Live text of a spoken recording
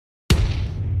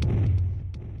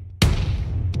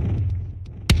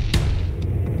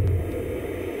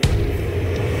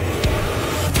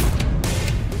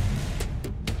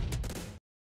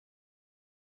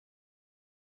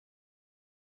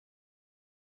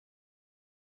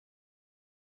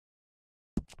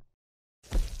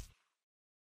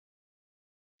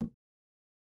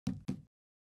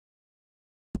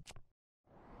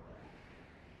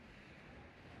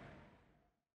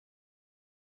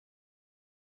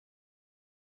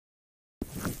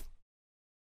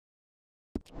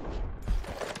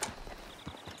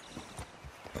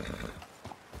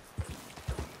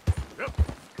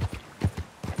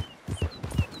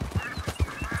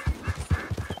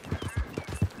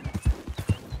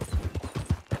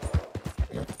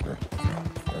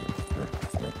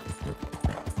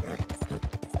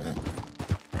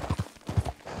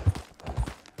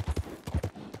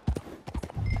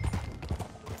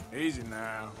Easy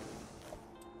now.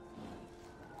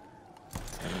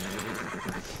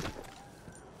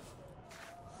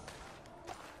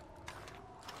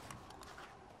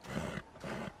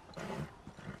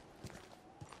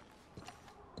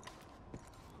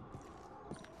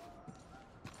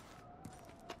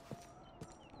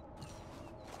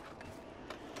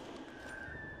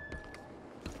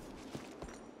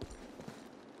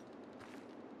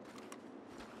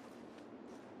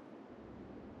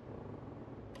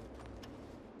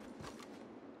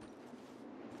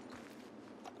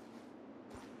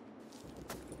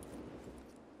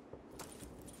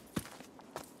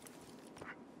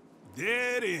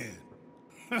 Dead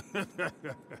end.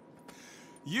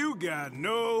 You got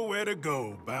nowhere to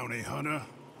go, bounty hunter.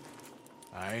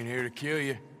 I ain't here to kill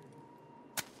you.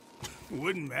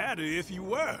 Wouldn't matter if you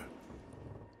were.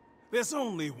 There's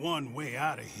only one way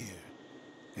out of here,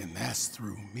 and that's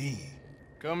through me.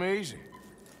 Come easy.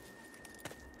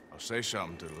 I'll say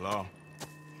something to the law.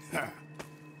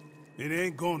 It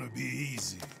ain't gonna be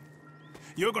easy.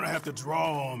 You're gonna have to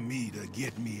draw on me to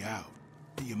get me out.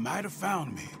 You might have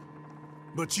found me,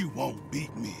 but you won't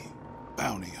beat me,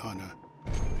 bounty hunter.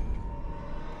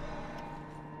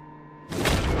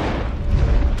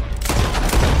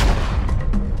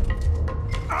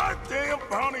 Ah, damn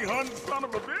bounty hunting son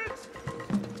of a bitch!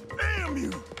 Damn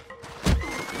you!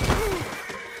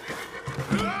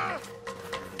 Ah!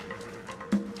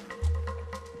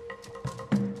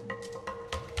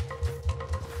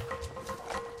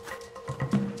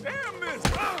 Damn this!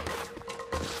 Ah!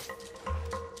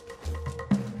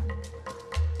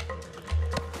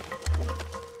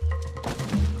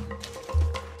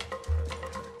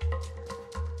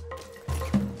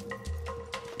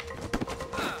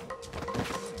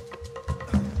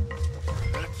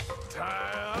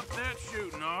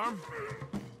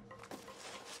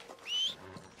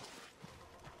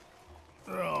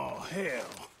 Oh, hell.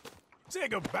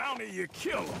 Take a bounty, you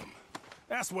kill him.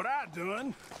 That's what I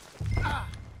done. Ah.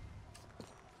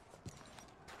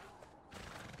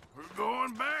 We're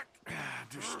going back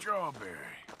to Strawberry.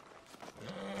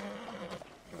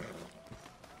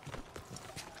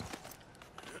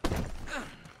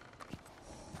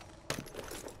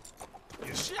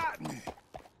 You shot me.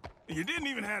 You didn't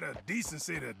even have the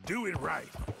decency to do it right.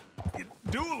 You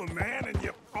duel a man and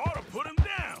you ought to put him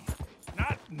down.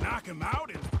 Not knock him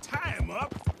out and tie him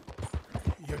up.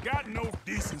 You got no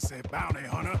decency, bounty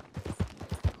hunter.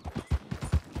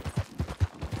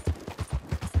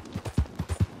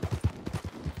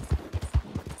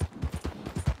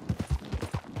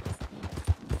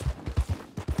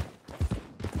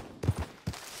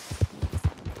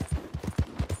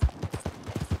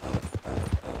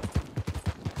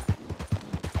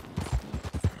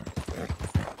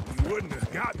 You wouldn't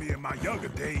have got me in my younger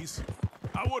days.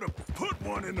 I would have put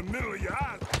one in the middle of your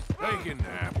eyes. Take a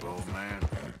nap, old man.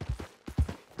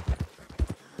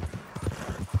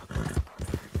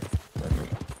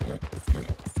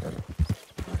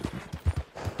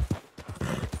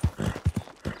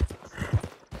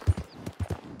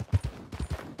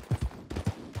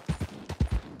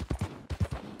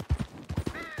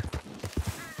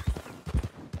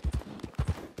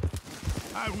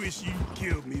 I wish you'd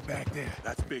killed me back there.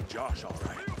 That's Big Josh, all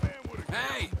right.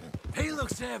 Hey! He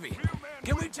looks heavy.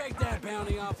 Can we take that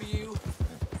bounty off of you?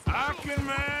 I can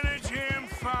manage him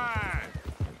fine.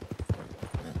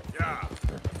 Yeah.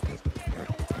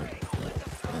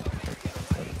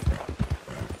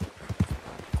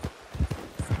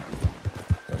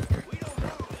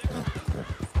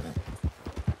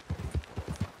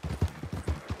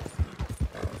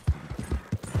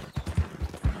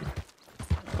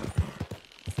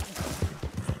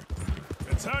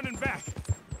 They're turning back.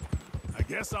 I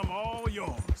guess I'm all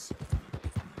yours.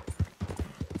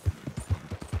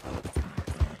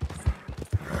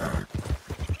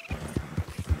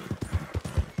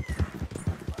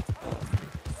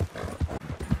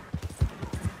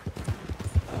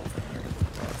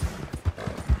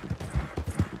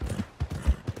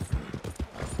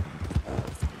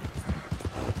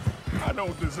 I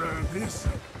don't deserve this.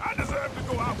 I deserve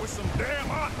to go out with some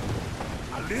damn honor.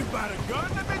 I live by the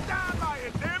gun, let me die by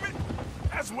it, damn it!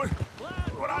 That's what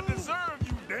I deserve,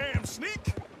 you damn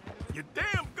sneak! You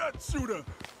damn gut shooter!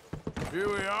 Here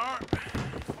we are.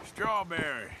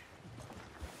 Strawberry.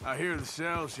 I hear the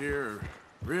cells here are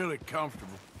really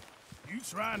comfortable. You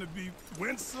trying to be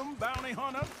winsome, bounty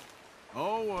hunter?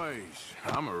 Always.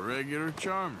 I'm a regular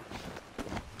charmer.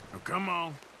 Now come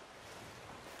on.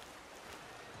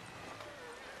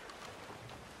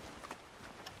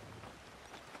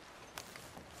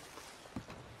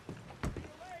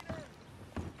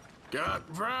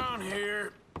 Got Brown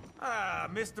here. Ah,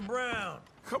 Mr. Brown.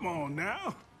 come on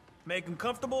now. Make them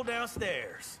comfortable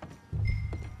downstairs.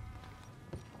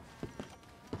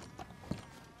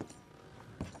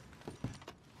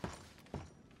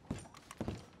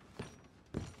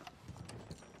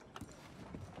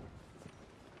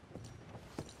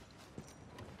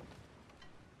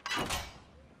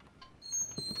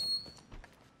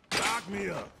 Lock me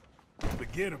up.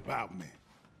 Forget about me.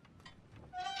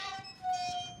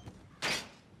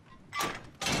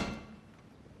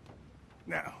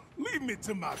 Now, leave me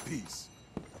to my peace.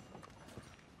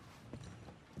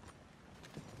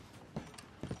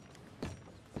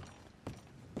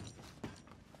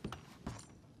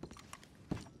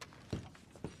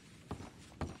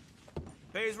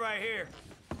 Pays right here.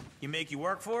 You make you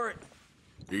work for it?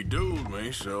 He dueled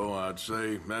me, so I'd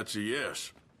say that's a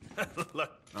yes.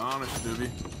 Look. Honest of you.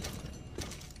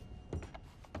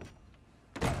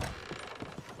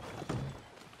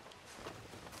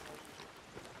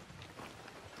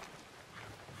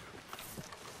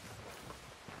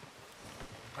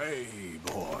 Hey,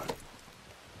 boy.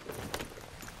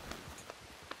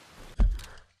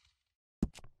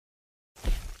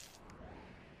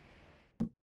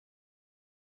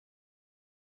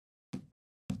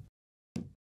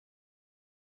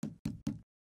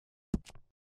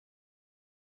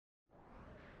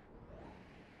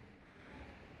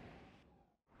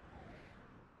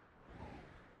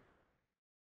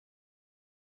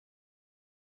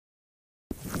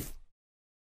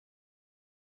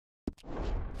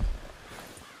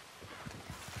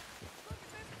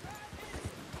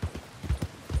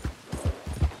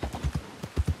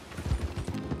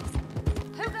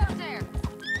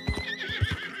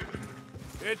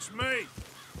 It's me.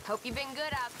 Hope you've been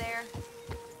good out there.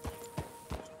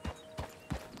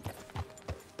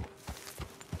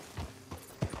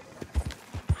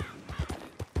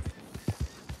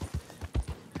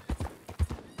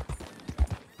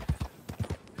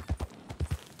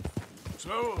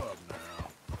 Slow up now.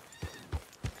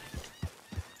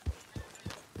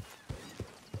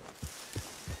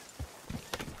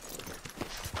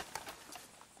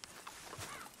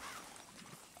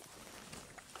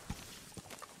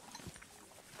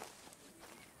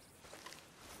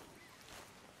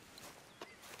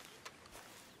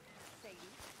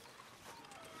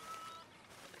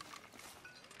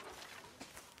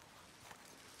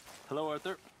 Hello,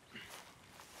 Arthur.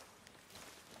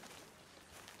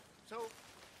 So,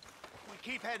 we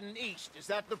keep heading east, is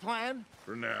that the plan?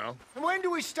 For now. And when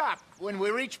do we stop? When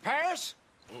we reach Paris?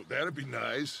 Oh, that'd be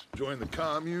nice. Join the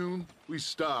commune. We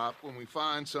stop when we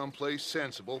find someplace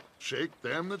sensible, shake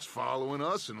them that's following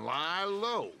us, and lie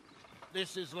low.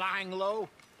 This is lying low?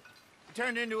 We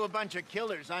turned into a bunch of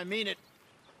killers, I mean it.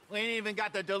 We ain't even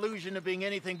got the delusion of being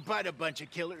anything but a bunch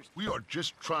of killers. We are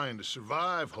just trying to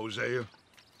survive, Hosea.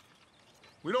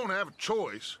 We don't have a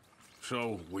choice.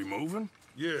 So, we moving?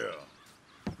 Yeah.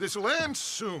 This'll end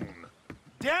soon.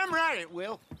 Damn right it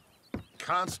will.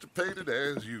 Constipated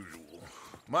as usual.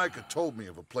 Micah told me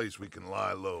of a place we can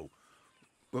lie low.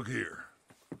 Look here.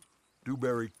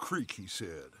 Dewberry Creek, he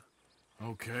said.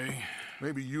 Okay.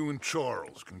 Maybe you and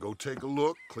Charles can go take a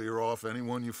look, clear off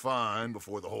anyone you find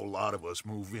before the whole lot of us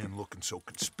move in looking so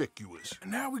conspicuous.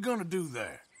 And how we gonna do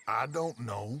that? I don't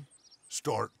know.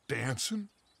 Start dancing?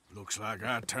 Looks like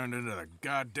I turned into the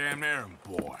goddamn errand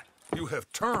boy. You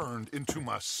have turned into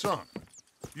my son.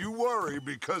 You worry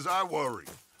because I worry.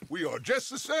 We are just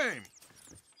the same.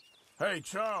 Hey,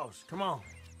 Charles, come on.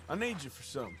 I need you for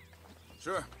something.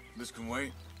 Sure, this can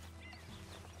wait.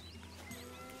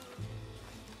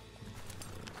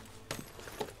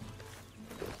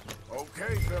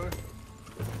 Okay, fella.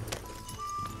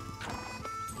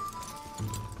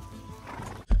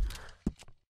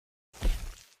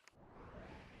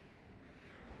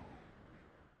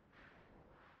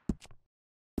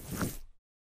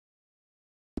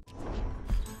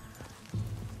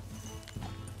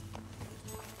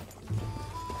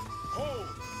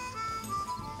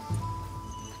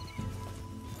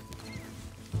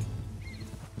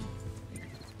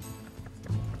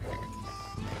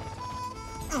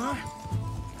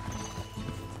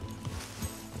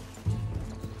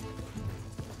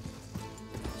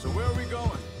 So where are we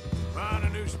going? Find a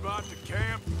new spot to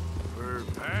camp. We're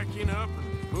packing up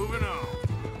and moving on.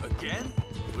 Again?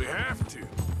 We have to.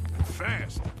 And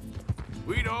fast.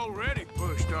 We'd already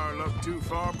pushed our luck too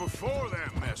far before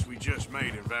that mess we just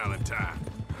made in Valentine.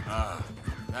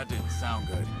 That didn't sound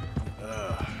good.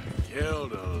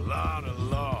 Killed a lot of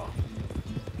law.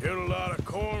 Killed a lot of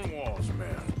Cornwall's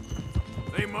men.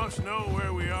 They must know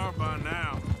where we are by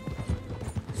now.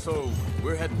 So,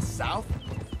 we're heading south?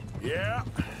 Yeah.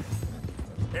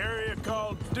 Area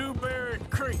called Dewberry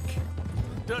Creek.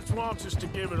 Dutch wants us to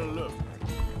give it a look.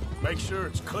 Make sure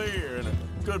it's clear and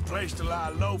a good place to lie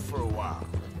low for a while.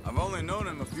 I've only known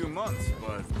him a few months,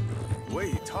 but the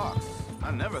way he talks,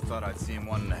 I never thought I'd see him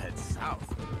wanting to head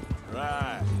south.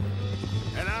 Right.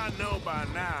 And I know by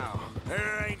now,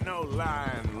 there ain't no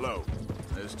lying low.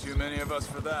 There's too many of us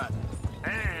for that.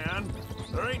 And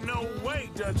there ain't no way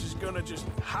Dutch is gonna just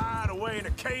hide away in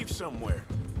a cave somewhere.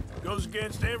 Goes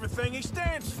against everything he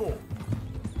stands for.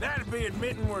 That'd be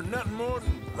admitting we're nothing more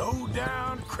than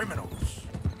low-down criminals.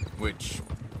 Which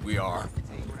we are.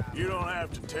 You don't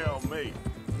have to tell me.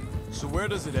 So where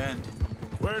does it end?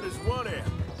 Where does what end?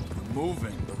 The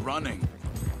moving, the running.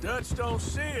 Dutch don't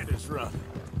see it as running.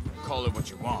 Call it what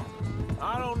you want.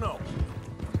 I don't know.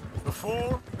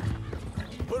 Before,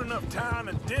 put enough time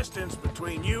and distance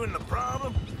between you and the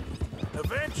problem,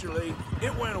 eventually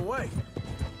it went away.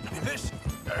 This...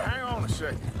 hang on a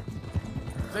second.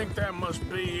 I think that must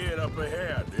be it up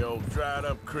ahead, the old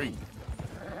dried-up creek.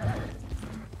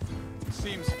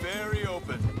 Seems very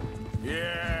open.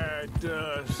 Yeah, it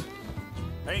does.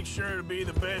 Ain't sure to be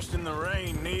the best in the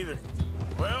rain, neither.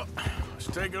 Well, let's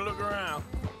take a look around.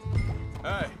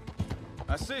 Hey,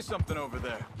 I see something over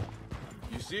there.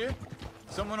 You see it?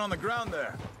 Someone on the ground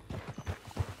there.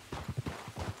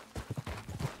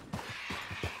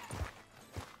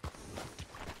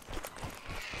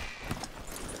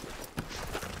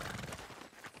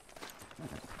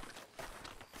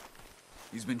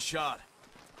 He's been shot.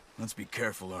 Let's be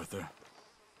careful, Arthur.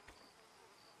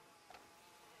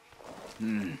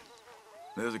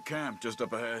 There's a camp just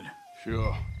up ahead.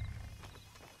 Sure.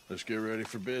 Let's get ready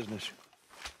for business.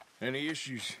 Any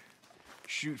issues?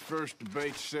 Shoot first,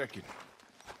 debate second.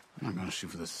 I'm not gonna shoot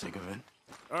for the sake of it.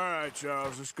 All right,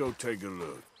 Charles, let's go take a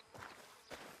look.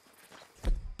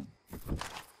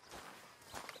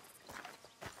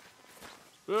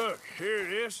 Look, here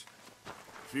it is.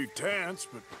 A few tents,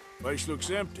 but place looks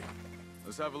empty.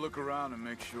 Let's have a look around and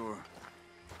make sure.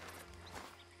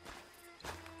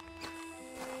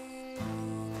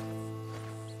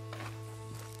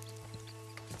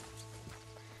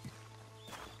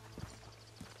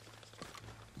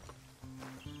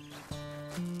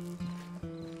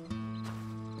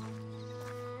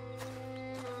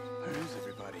 Where is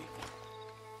everybody?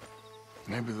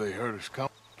 Maybe they heard us come.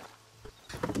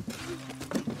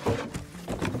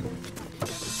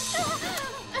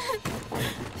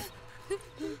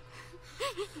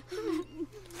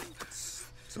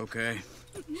 It's okay.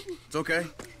 It's okay.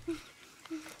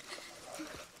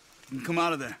 Come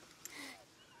out of there.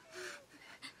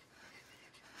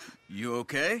 You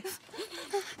okay?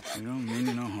 You don't mean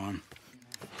you no harm.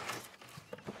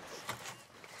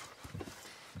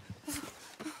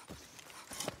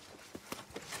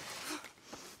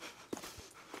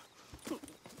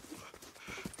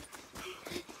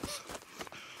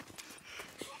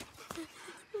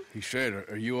 He said,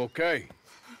 are you okay?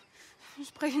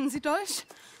 Sprechen Sie Deutsch?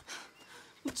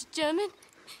 German?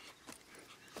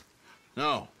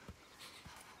 No.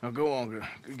 Now go on,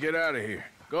 get out of here.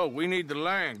 Go, we need the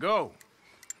land, go.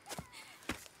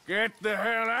 Get the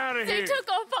hell out of here. They took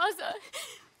our father.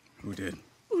 Who did?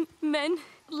 Men,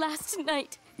 last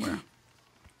night. Where?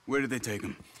 Where did they take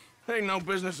him? Ain't no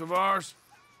business of ours.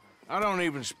 I don't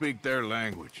even speak their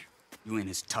language. You ain't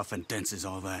as tough and dense as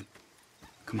all that.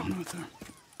 Come on, Arthur.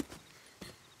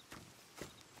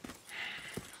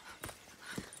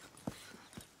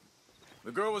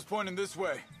 The girl was pointing this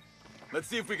way. Let's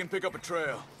see if we can pick up a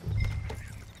trail.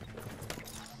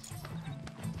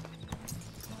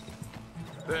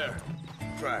 There.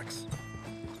 Tracks.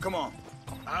 Come on.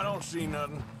 I don't see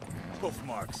nothing. Hoof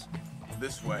marks.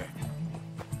 This way.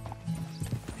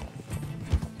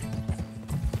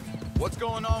 What's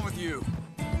going on with you?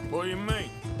 What do you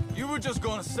mean? You were just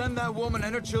gonna send that woman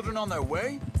and her children on their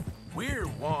way? We're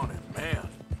wanted, man.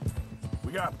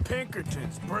 We got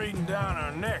Pinkertons breathing down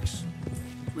our necks.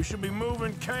 We should be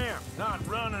moving camp, not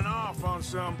running off on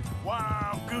some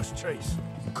wild goose chase.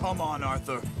 Come on,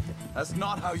 Arthur. That's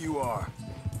not how you are.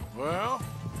 Well,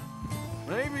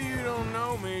 maybe you don't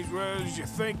know me as well as you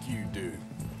think you do.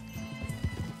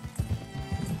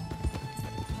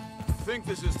 Think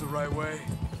this is the right way?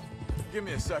 Give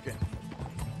me a second.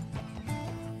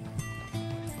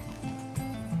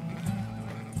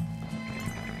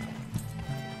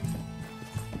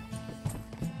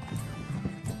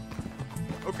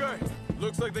 Okay,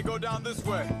 looks like they go down this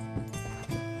way.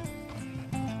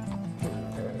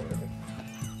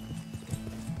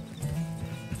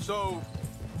 So,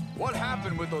 what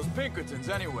happened with those Pinkertons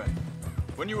anyway?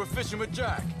 When you were fishing with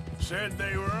Jack? Said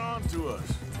they were on to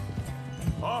us.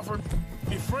 Offered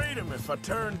me freedom if I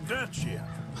turned Dutch in.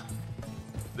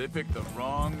 They picked the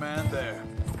wrong man there.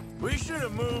 We should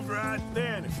have moved right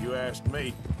then, if you asked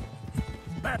me.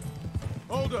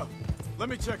 Hold up. Let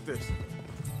me check this.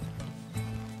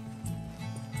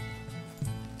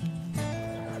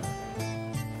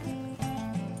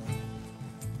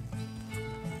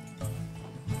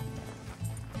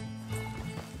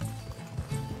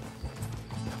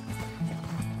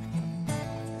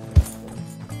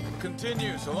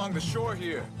 Continues along the shore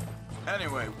here.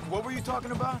 Anyway, what were you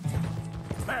talking about?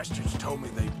 Bastards told me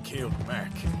they'd killed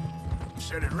Mac.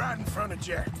 Said it right in front of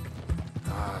Jack.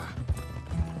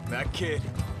 That kid.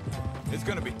 It's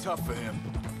gonna be tough for him.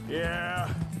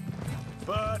 Yeah,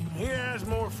 but he has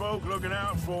more folk looking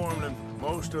out for him than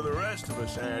most of the rest of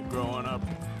us had growing up.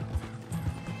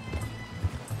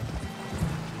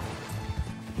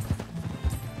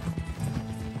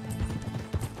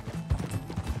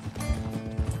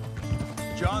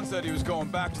 John said he was going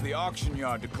back to the auction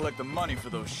yard to collect the money for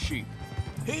those sheep.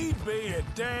 He'd be a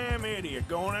damn idiot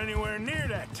going anywhere near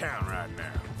that town right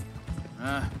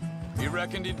now. He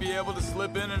reckoned he'd be able to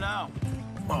slip in and out.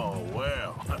 Oh,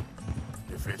 well.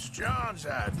 If it's John's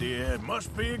idea, it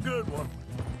must be a good one.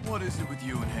 What is it with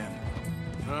you and him?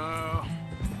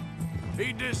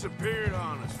 He disappeared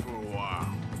on us for a while.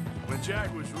 When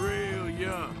Jack was real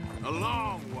young. A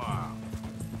long while.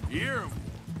 Year.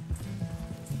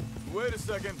 Wait a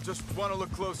second, just want to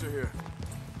look closer here.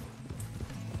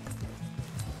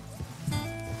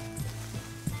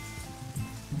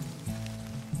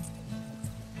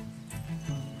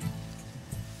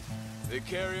 They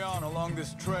carry on along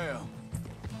this trail.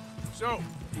 So,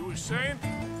 you was saying?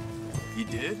 He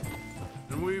did?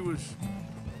 And we was...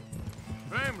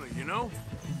 family, you know?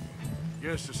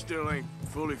 Guess I still ain't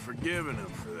fully forgiven him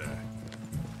for that.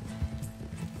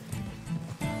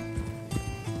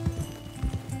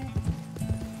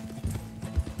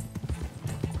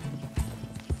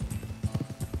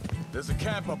 There's a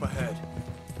camp up ahead.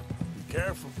 Be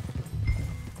careful.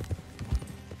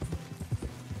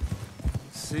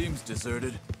 Seems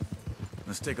deserted.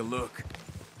 Let's take a look.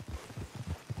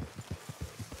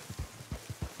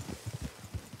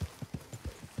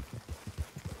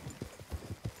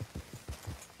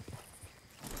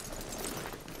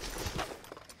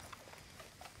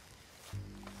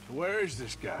 Where is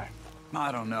this guy?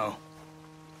 I don't know.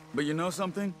 But you know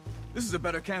something? This is a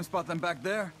better camp spot than back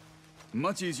there.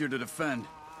 Much easier to defend.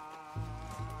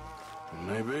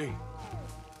 Maybe.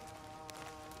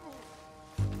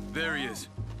 There he is.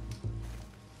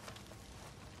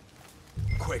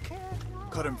 Quick,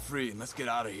 cut him free and let's get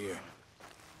out of here.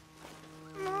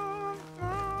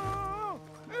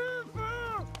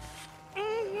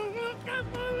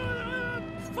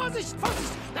 Vorsicht,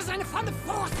 Vorsicht! Das ist eine Falle,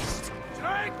 Vorsicht!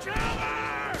 Take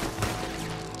cover!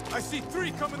 I see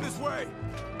 3 coming this way.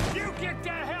 You get the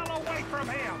hell away from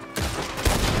him!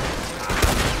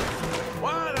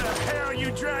 Why the hell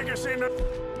you drag us into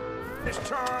this,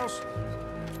 Charles?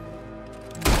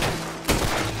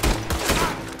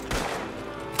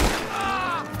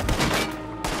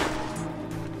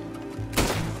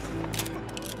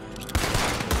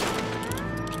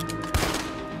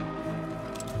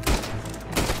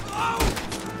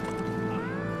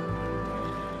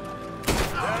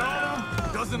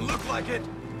 Doesn't look like it.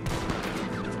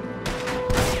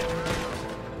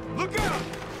 Look out!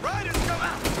 Riders come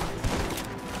out!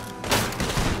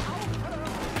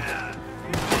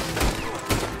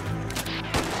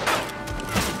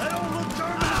 They don't look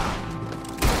terminal!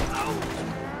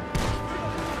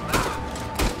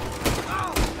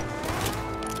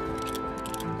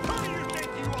 Who do you think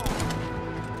you are?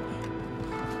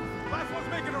 Last one's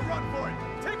making a run for it.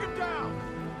 Take him down!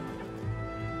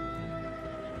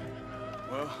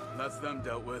 Well, that's them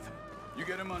dealt with. You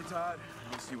get them untied,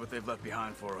 and we'll see what they've left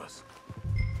behind for us.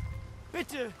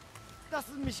 Bitte,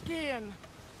 lassen mich gehen.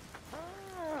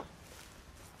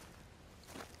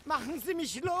 Machen Sie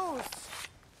mich los.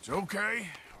 It's okay.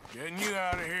 We're getting you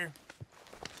out of here.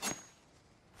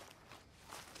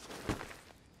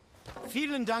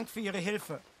 Vielen Dank für Ihre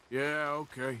Hilfe. Yeah,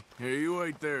 okay. Here, you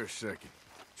wait there a second.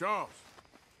 Charles,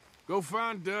 go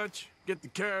find Dutch. Get the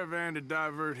caravan to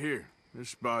divert here.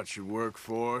 This spot should work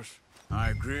for us.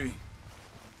 I agree.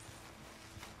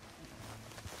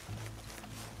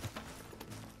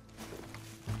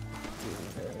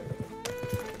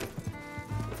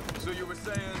 So you were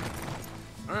saying...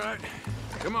 All right,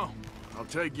 come on. I'll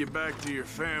take you back to your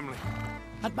family.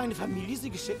 Hat meine Familie Sie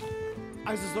geschickt?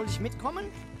 Also soll ich mitkommen?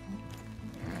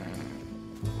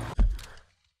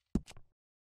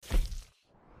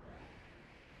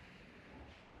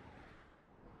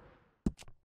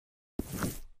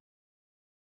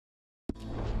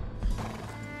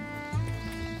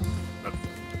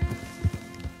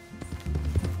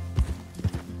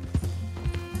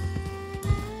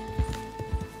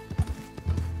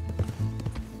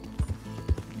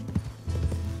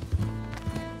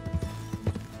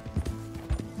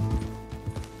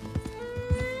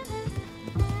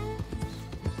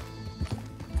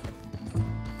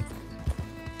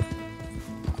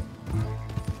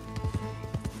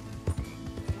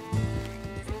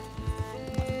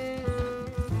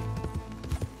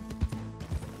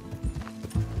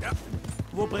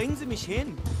 Wo bringen Sie mich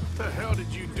hin? What the hell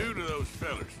did you do to those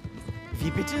fellers?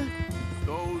 Wie bitte?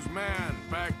 Those men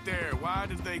back there, why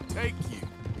did they take you?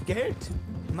 Geld.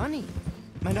 Money.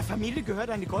 Meiner Familie gehört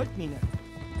eine Goldmine.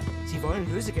 Sie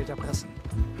wollen Lösegeld erpressen.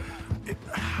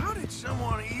 How did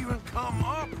someone even come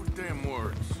up with them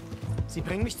words? Sie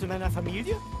bringen mich zu meiner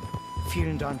Familie?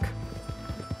 Vielen Dank.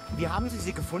 Wie haben Sie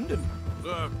sie gefunden?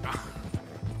 Look,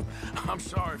 I'm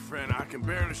sorry, friend. I can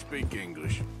barely speak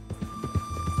English.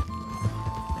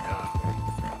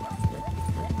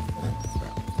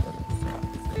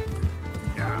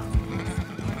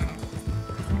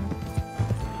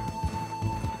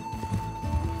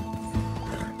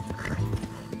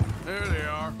 There they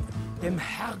are. Dem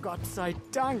Herrgott sei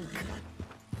Dank.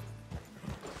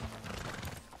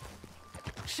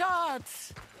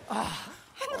 Schatz!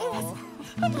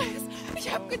 Andreas,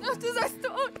 ich hab gedacht, du seist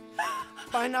tot.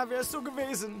 Beinahe wärst du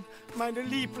gewesen. Meine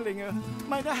Lieblinge.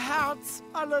 Meine Herz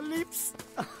allerliebsten.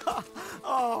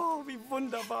 Oh, wie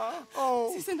wunderbar.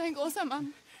 Oh. Sie sind ein großer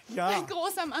Mann. Ja. Ein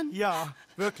großer Mann. Ja,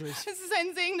 wirklich. Es ist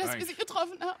ein Segen, dass wir Sie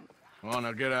getroffen haben. Come on,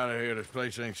 now get out of here. This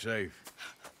place ain't safe.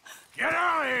 Get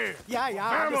out of here! Ja, ja,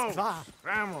 alles klar.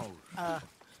 Vamos!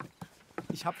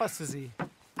 Ich hab was für Sie.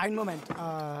 Einen Moment.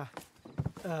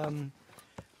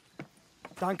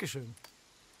 Dankeschön.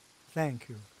 Thank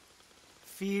you.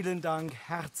 Vielen Dank,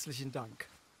 herzlichen Dank.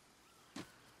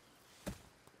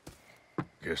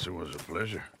 Guess it was a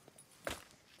pleasure.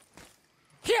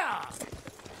 Ja!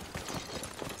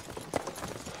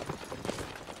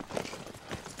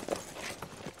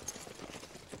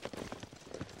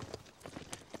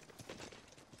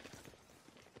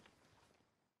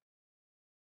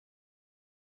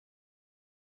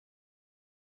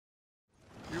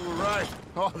 You were right.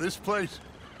 Oh, this place.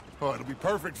 Oh, it'll be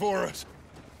perfect for us.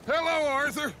 Hello,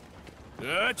 Arthur.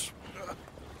 Dutch?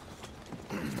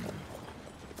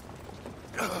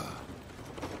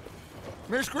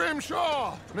 Miss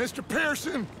Grimshaw, Mr.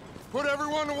 Pearson, put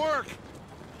everyone to work.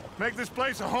 Make this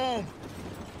place a home.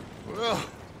 Well,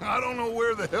 I don't know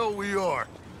where the hell we are,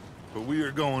 but we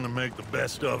are going to make the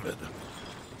best of it.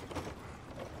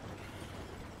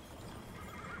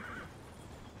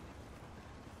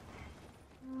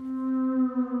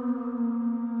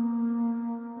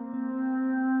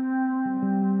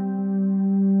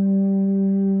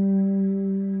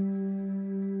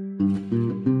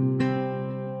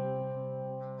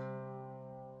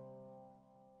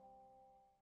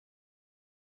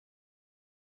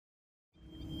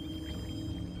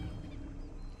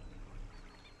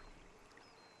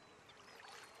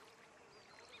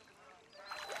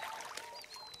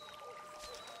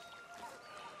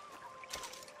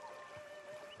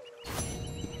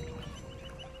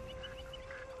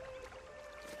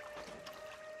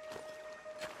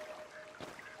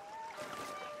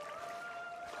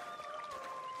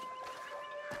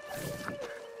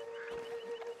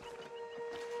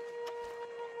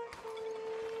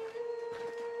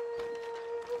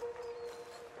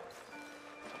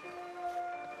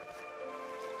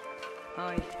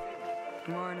 Hi.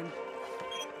 Morning.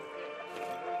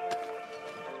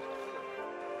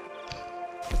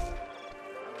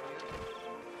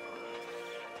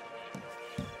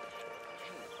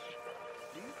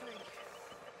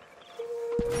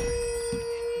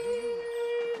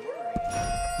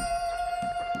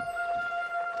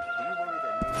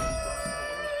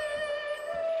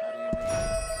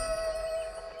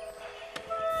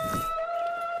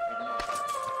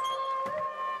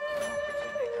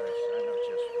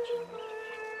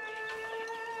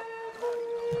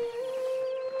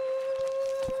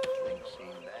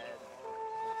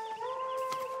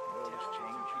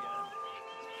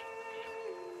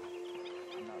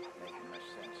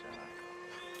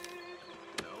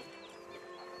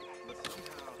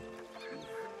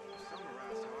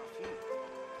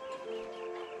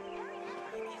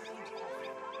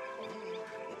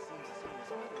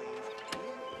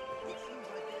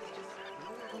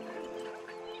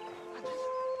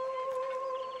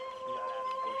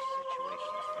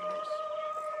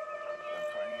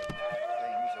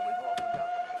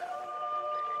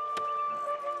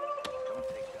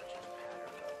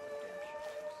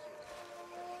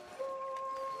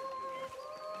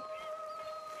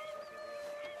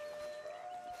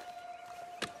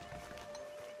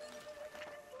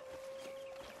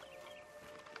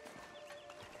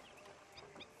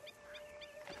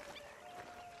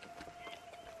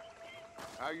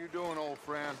 How you doing, old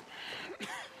friend?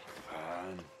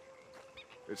 Fine.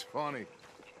 It's funny,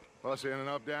 us ending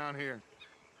up down here.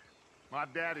 My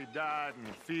daddy died in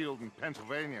the field in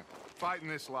Pennsylvania, fighting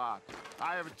this lot.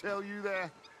 I ever tell you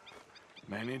that?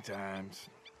 Many times.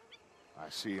 I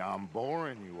see I'm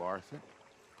boring you, Arthur.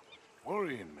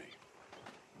 worrying me.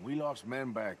 We lost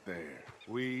men back there.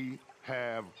 We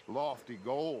have lofty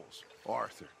goals,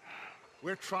 Arthur.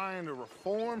 We're trying to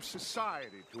reform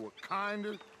society to a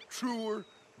kinder, truer,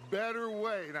 better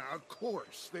way. Now, of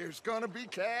course, there's gonna be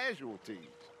casualties.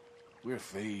 We're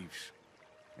thieves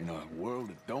in a world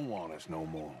that don't want us no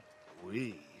more.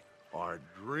 We are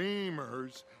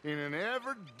dreamers in an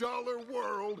ever duller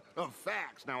world of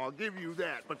facts. Now, I'll give you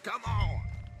that, but come on.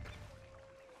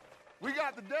 We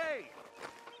got the day.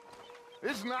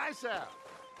 It's nice out.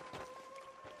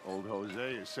 Old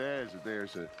Hosea says that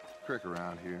there's a creek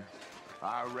around here.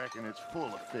 I reckon it's full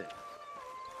of fish.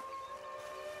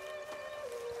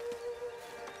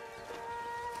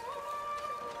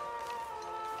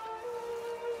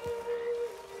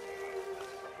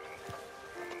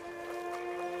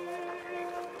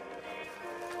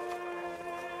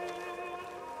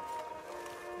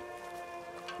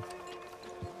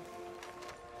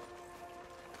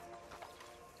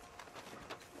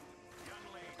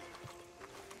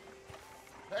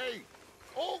 Hey,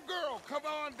 old girl, come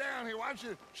on down here. Why don't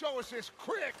you show us this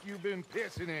creek you've been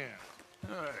pissing in?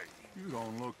 Hey, you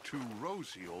don't look too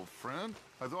rosy, old friend.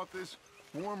 I thought this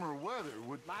warmer weather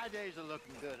would... My days are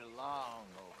looking good along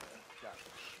over, Chuck.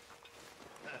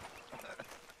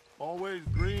 Always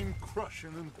green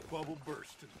crushing and bubble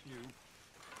bursting, you.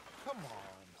 Come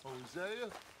on, Hosea.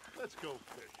 Let's go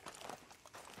fishing.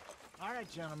 All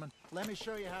right, gentlemen, let me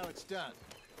show you how it's done.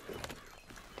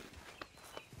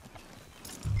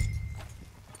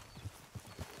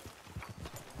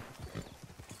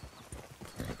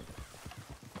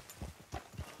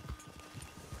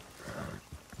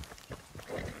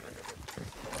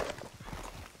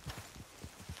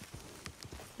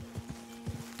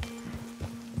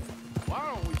 Why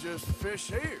don't we just fish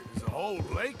here? There's a whole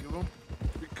lake of them.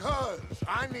 Because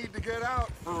I need to get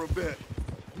out for a bit.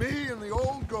 Me and the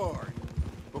old guard.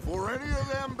 Before any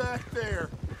of them back there,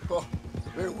 oh,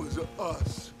 there was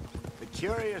us. The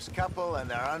curious couple and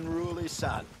their unruly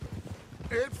son.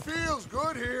 It feels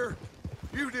good here.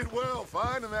 You did well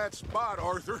finding that spot,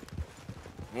 Arthur.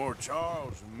 More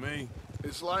Charles than me.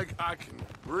 It's like I can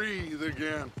breathe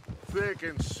again, thick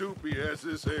and soupy as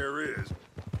this air is.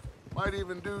 Might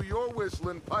even do your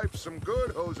whistling pipes some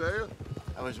good, Hosea.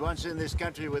 I was once in this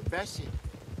country with Bessie.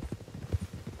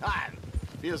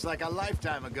 Feels like a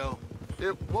lifetime ago.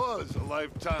 It was a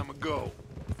lifetime ago.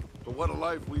 But what a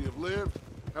life we have lived,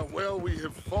 how well we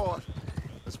have fought,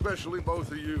 especially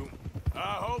both of you.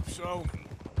 I hope so.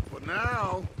 But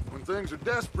now, when things are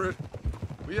desperate,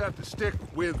 we have to stick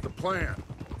with the plan.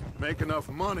 Make enough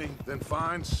money, then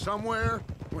find somewhere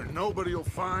where nobody will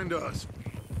find us.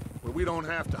 Where we don't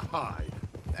have to hide.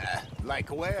 Like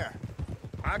where?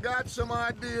 I got some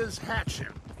ideas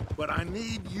hatching, but I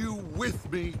need you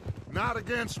with me, not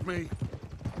against me.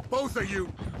 Both of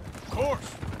you. Of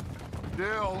course.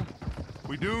 Still,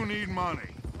 we do need money.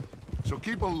 So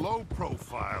keep a low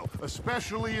profile,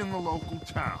 especially in the local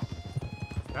town.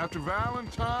 After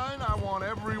Valentine, I want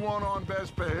everyone on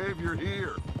best behavior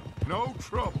here. No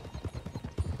trouble.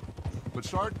 But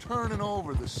start turning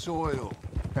over the soil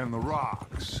and the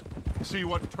rocks. See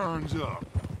what turns up.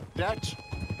 Dutch,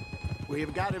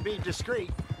 we've got to be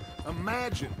discreet.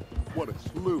 Imagine what a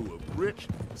slew of rich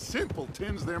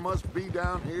simpletons there must be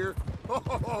down here.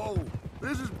 Oh,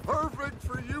 this is perfect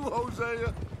for you,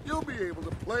 Hosea. You'll be able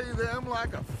to play them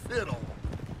like a fiddle.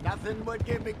 Nothing would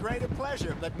give me greater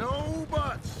pleasure, but... No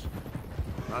buts.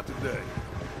 Not today.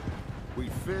 We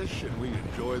fish and we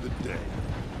enjoy the day.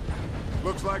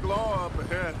 Looks like law up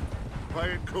ahead.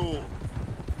 Play it cool.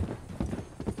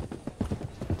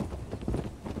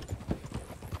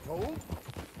 Hold.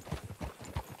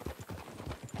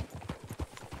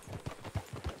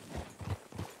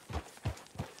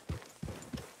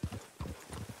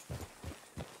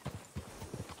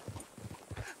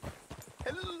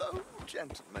 Hello,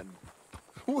 gentlemen.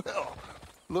 Well,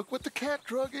 look what the cat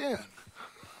drug in.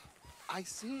 I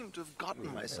seem to have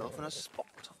gotten myself in a spot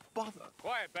of bother.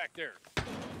 Quiet back there.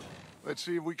 Let's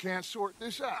see if we can't sort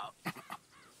this out.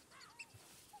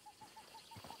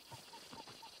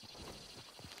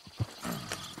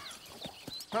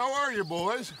 How are you,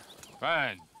 boys?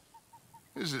 Fine.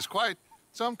 This is quite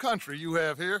some country you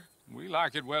have here. We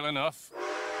like it well enough.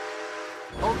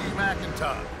 Hoagie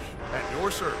McIntosh, at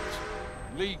your service.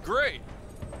 Lee Gray.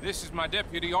 This is my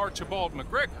deputy Archibald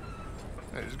McGregor.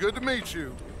 It's good to meet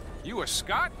you. You a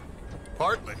Scot?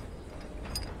 Partly.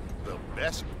 The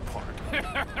best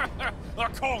part.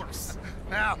 Of course.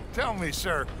 Now, tell me,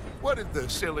 sir, what did the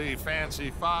silly,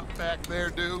 fancy fop back there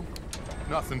do?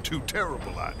 Nothing too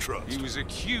terrible, I trust. He was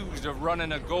accused of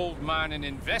running a gold mining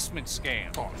investment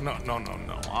scam. Oh, no.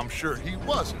 I'm sure he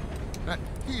wasn't.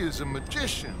 He is a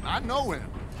magician. I know him.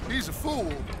 He's a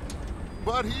fool,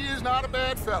 but he is not a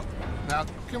bad fellow. Now,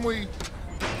 can we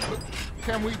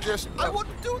just... I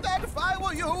wouldn't do that if I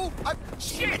were you.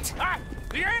 Shit!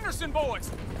 The Anderson boys!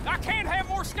 I can't have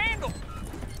more scandal!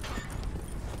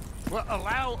 Well,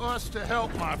 allow us to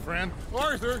help, my friend.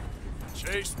 Arthur!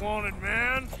 Chase wanted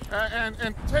man.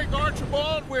 And take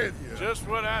Archibald with you. Just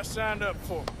what I signed up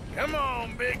for. Come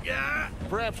on, big guy.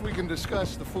 Perhaps we can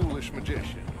discuss the foolish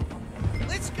magician.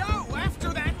 Let's go after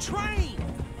that train!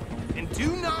 And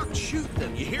do not shoot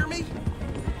them, you hear me?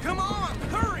 Come on,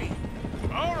 hurry!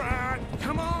 All right.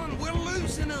 Come on, we're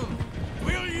losing them.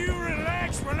 Will you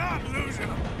relax? We're not losing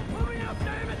them. Hurry up,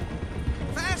 damn it!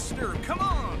 Faster, come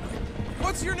on!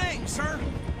 What's your name, sir?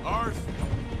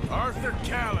 Arthur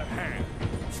Callahan.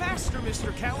 Faster,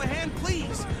 Mr. Callahan,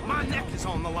 please. My neck is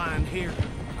on the line here.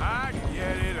 I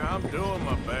get it. I'm doing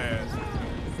my best.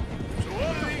 So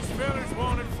what are these fellas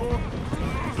wanted for?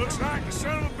 Looks like the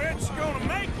son of a bitch is gonna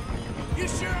make it. You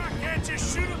sure I can't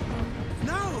just shoot him?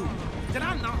 No! Did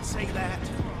I not say that?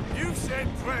 You've said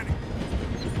plenty.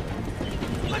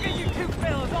 Look at you two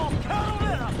fellas all curled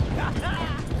up!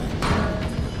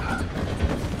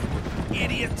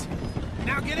 Idiot!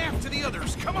 Now get after the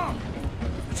others, come on!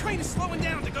 The train is slowing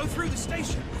down to go through the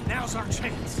station. Now's our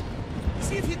chance.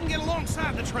 See if you can get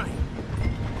alongside the train.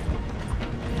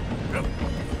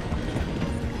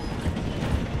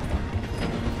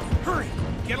 Hurry!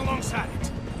 Get alongside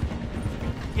it.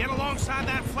 Get alongside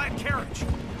that flat carriage.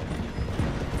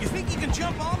 You think you can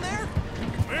jump on there?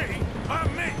 Me?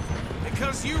 I'm me.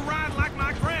 Because you ride like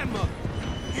my grandmother.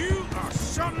 You are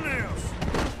something else.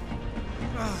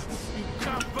 You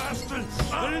cop bastard!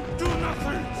 I didn't do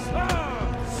nothing!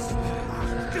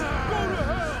 Go to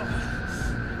hell!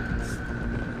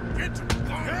 Get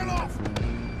the hell off!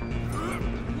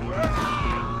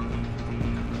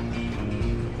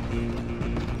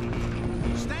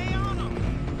 Stay on them!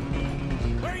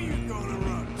 Where you gonna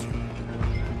run to?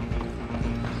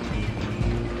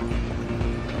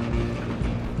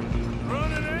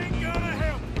 Running ain't gonna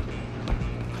help.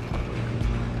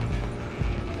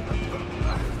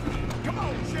 Come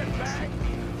on, shitbag!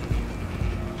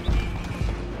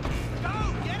 Go!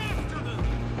 Get after them!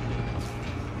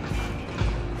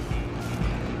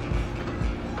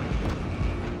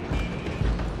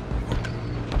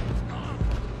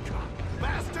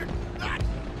 Bastard!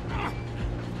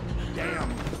 Damn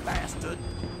bastard!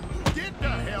 Get the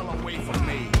hell away from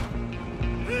me!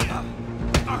 Come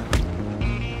on!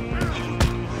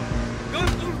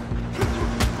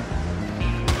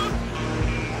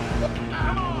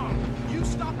 You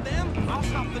stop them, I'll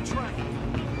stop the train.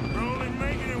 You're only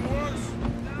making it worse.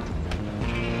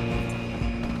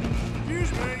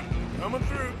 Excuse me, coming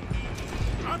through.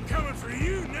 I'm coming for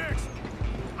you next.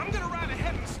 I'm gonna ride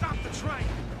ahead and stop the train.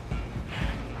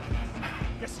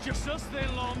 It's just us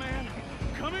then, lawman.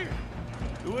 Come here.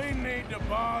 We need to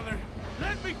bother.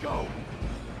 Let me go.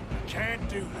 Can't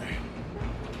do that.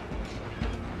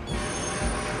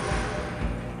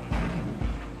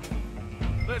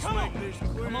 Let's make this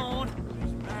quick. Come on.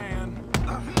 This man.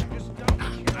 Just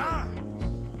don't get out.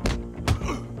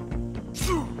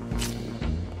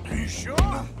 Are you sure?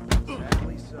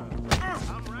 Sadly so.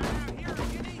 I'm right out here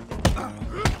if you need to.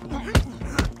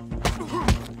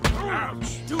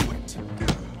 Ouch. Do it.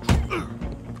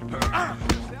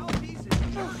 Sell pieces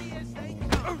dirty as they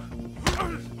come.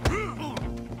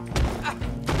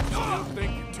 Still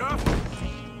think you're tough?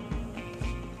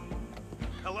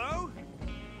 Hello?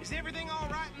 Is everything all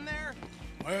right in there?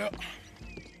 Well,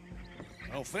 I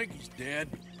don't think he's dead.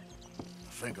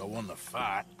 I think I won the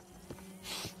fight.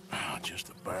 Just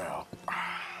about.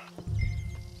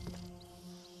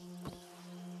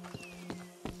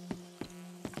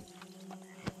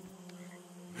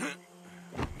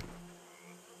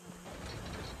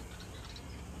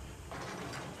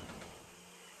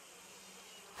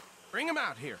 Bring him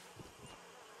out here.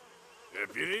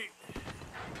 Deputy?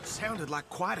 Sounded like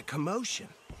quite a commotion.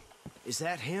 Is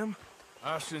that him?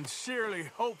 I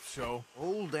sincerely hope so.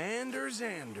 Old Anders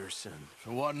Anderson.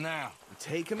 So what now?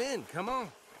 Take him in, come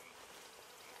on.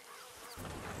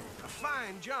 A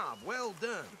fine job, well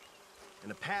done.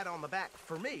 And a pat on the back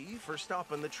for me for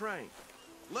stopping the train.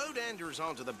 Load Anders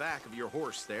onto the back of your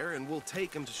horse there, and we'll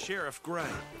take him to Sheriff Gray.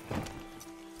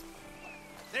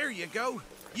 There you go.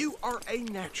 You are a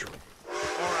natural. All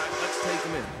right, let's take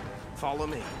him in. Follow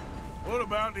me. What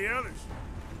about the others?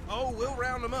 Oh, we'll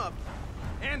round them up.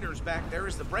 Anders back there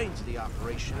is the brains of the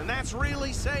operation, and that's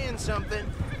really saying something.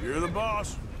 You're the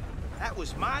boss. That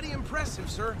was mighty impressive,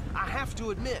 sir. I have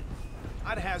to admit.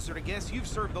 I'd hazard a guess you've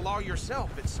served the law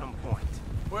yourself at some point.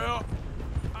 Well,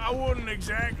 I wouldn't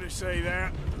exactly say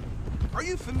that. Are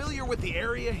you familiar with the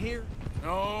area here?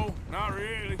 No, not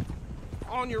really.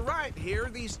 On your right here,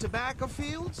 these tobacco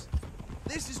fields?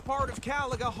 This is part of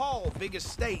Caliga Hall, big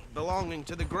estate belonging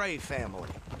to the Gray family.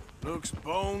 Looks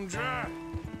bone dry.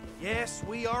 Yes,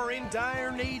 we are in dire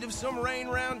need of some rain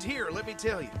round here, let me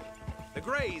tell you. The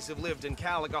Grays have lived in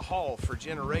Caliga Hall for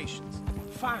generations.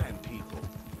 Fine people.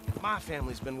 My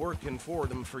family's been working for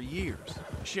them for years.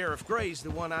 Sheriff Gray's the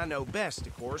one I know best,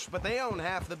 of course, but they own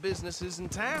half the businesses in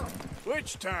town.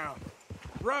 Which town?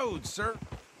 Rhodes, sir.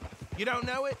 You don't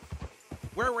know it?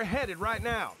 Where we're headed right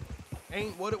now.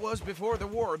 Ain't what it was before the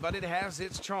war, but it has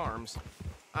its charms.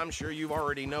 I'm sure you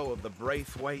already know of the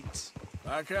Braithwaites.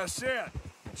 Like I said,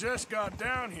 just got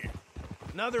down here.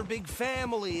 Another big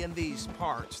family in these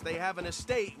parts. They have an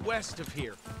estate west of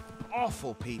here.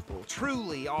 Awful people,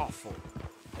 truly awful.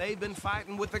 They've been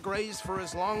fighting with the Grays for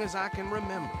as long as I can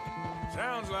remember.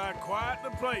 Sounds like quite the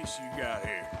place you got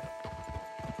here.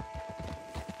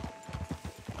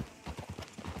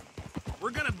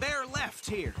 We're gonna bear left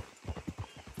here.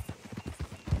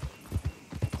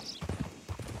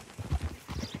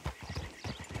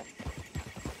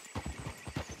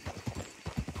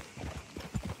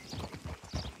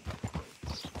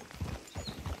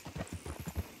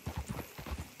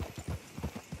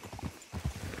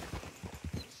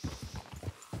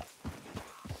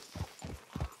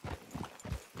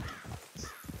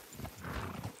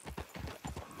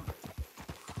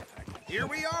 Here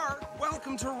we are.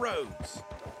 Welcome to Rhodes.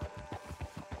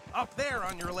 Up there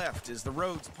on your left is the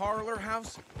Rhodes Parlor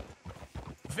House.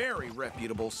 Very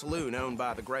reputable saloon owned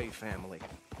by the Gray family.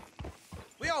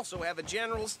 We also have a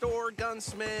general store,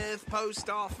 gunsmith, post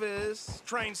office,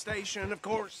 train station, of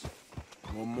course.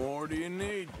 What more do you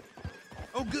need?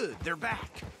 Oh, good. They're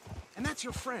back. And that's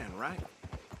your friend, right?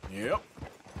 Yep.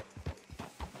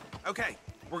 Okay,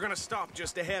 we're gonna stop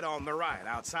just ahead on the right,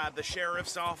 outside the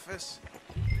sheriff's office.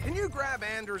 Can you grab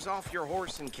Anders off your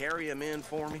horse and carry him in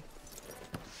for me?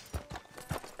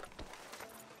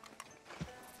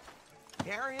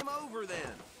 Carry him over, then.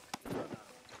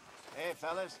 Hey,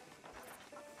 fellas.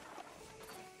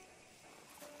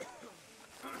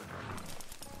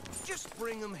 Just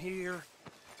bring him here.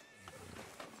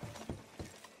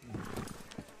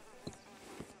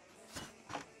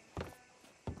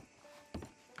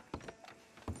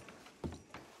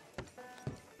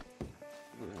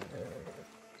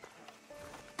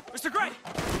 Mr. Gray!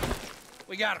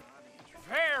 We got him.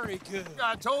 Very good.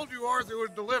 I told you Arthur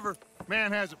would deliver.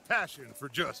 Man has a passion for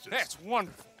justice. That's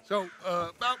wonderful. So,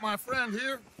 about my friend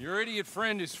here? Your idiot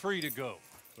friend is free to go.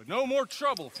 But no more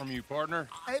trouble from you, partner.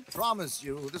 I promise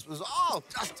you, this was all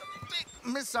just a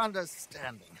big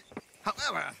misunderstanding.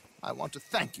 However, I want to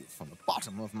thank you from the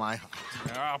bottom of my heart.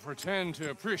 Now, I'll pretend to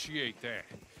appreciate that.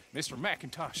 Mr.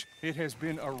 McIntosh, it has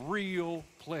been a real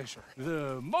pleasure.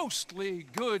 The mostly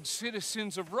good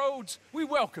citizens of Rhodes, we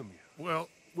welcome you. Well,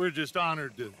 we're just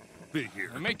honored to be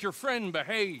here. And make your friend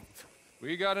behave.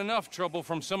 We got enough trouble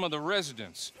from some of the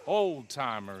residents,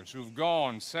 old-timers who've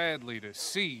gone, sadly, to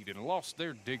seed and lost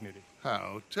their dignity.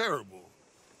 How terrible.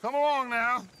 Come along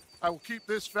now. I will keep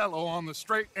this fellow on the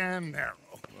straight and narrow.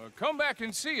 Come back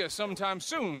and see us sometime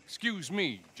soon. Excuse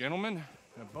me, gentlemen.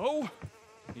 Bo,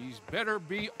 these better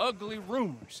be ugly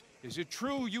rumors. Is it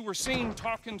true you were seen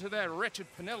talking to that wretched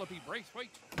Penelope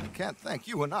Braithwaite? I can't thank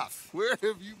you enough. Where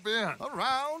have you been?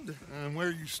 Around. And where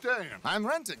are you staying? I'm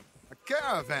renting a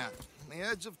caravan on the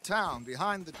edge of town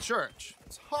behind the church.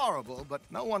 It's horrible, but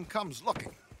no one comes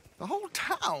looking. The whole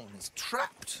town is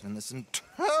trapped in this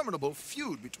interminable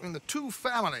feud between the two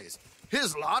families.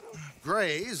 His lot,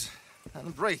 Gray's,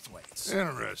 and Braithwaite's.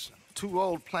 Interesting. Two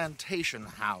old plantation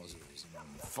houses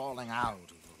falling out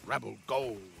of rebel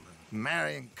gold, and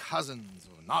marrying cousins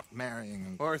or not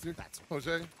marrying. Arthur,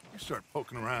 Jose, you start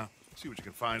poking around. See what you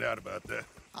can find out about that.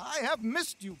 I have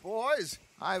missed you, boys.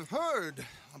 I've heard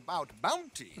about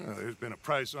bounty. Well, there's been a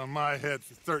price on my head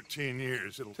for 13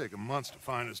 years. It'll take a month to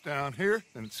find us down here,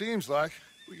 and it seems like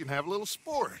we can have a little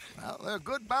sport. Well, they're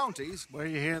good bounties. Where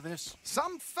you hear this?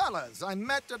 Some fellas I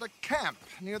met at a camp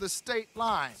near the state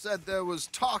line said there was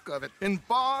talk of it in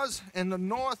bars in the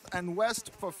north and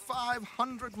west for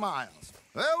 500 miles.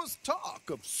 There was talk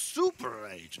of super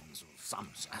agents of some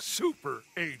sort. Super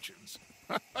agents?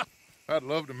 I'd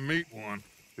love to meet one.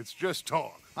 It's just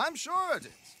talk. I'm sure it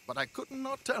is, but I couldn't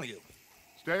not tell you.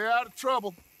 Stay out of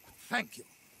trouble. Thank you,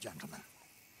 gentlemen.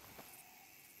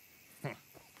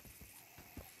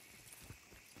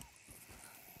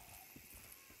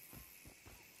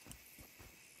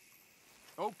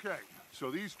 Okay, So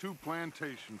these two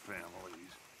plantation families.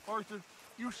 Arthur,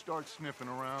 you start sniffing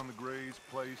around the Gray's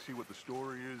place, see what the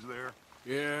story is there.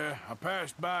 Yeah, I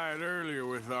passed by it earlier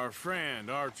with our friend,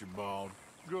 Archibald.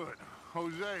 Good.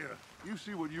 Hosea, you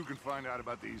see what you can find out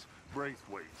about these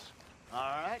Braithwaites. All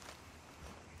right.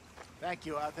 Thank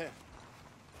you, Arthur.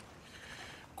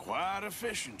 Quite a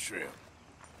fishing trip.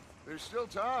 There's still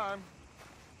time.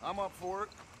 I'm up for it.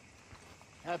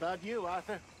 How about you,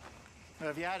 Arthur? Or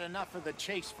have you had enough of the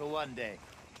chase for one day?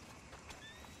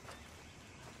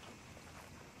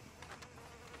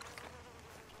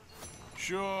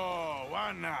 Sure,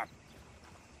 why not?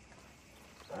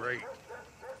 Great.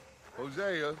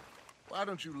 Hosea, why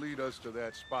don't you lead us to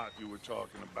that spot you were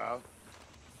talking about?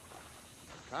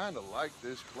 Kinda like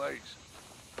this place.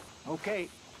 Okay.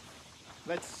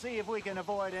 Let's see if we can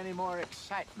avoid any more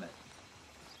excitement.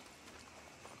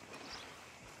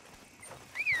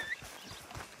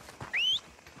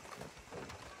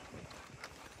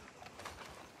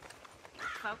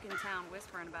 Folk in town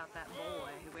whispering about that boy,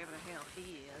 whoever the hell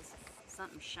he is.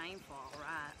 Something shameful, all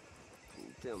right.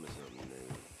 Tell me something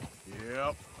new.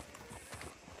 Yep.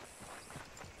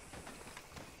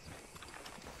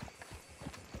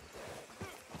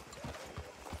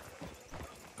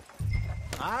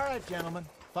 All right, gentlemen.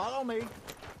 Follow me.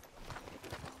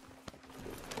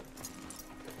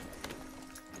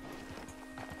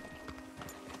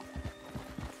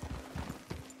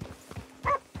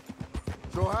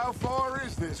 So how far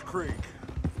is this creek?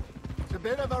 It's a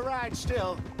bit of a ride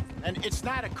still, and it's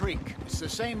not a creek. It's the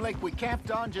same lake we camped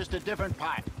on, just a different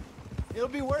pipe. It'll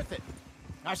be worth it.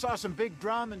 I saw some big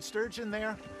drum and sturgeon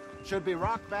there. Should be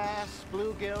rock bass,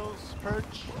 bluegills,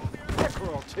 perch,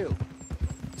 pickerel too.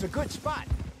 It's a good spot.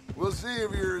 We'll see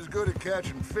if you're as good at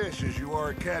catching fish as you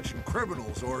are at catching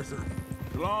criminals, Arthur.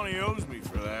 Trelawney owes me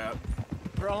for that.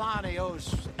 Trelawney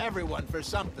owes everyone for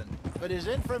something, but his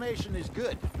information is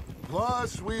good.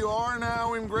 Plus, we are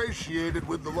now ingratiated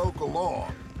with the local law.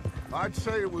 I'd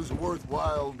say it was a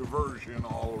worthwhile diversion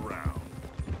all around.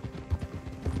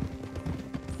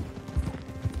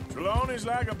 Trelawney's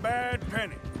like a bad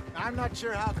penny. I'm not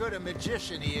sure how good a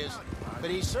magician he is, but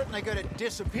he's certainly good at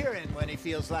disappearing when he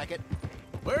feels like it.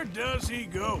 Where does he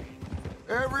go?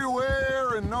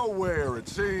 Everywhere and nowhere, it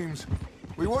seems.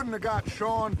 We wouldn't have got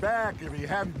Sean back if he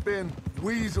hadn't been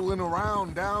weaseling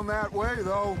around down that way,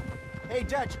 though. Hey,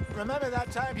 Dutch, remember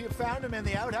that time you found him in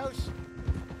the outhouse?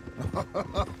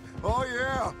 Oh,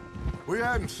 yeah. We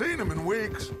hadn't seen him in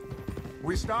weeks.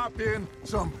 We stopped in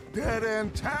some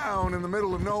dead-end town in the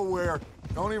middle of nowhere.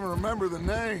 Don't even remember the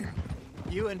name.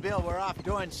 You and Bill were off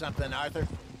doing something, Arthur.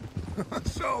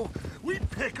 So, we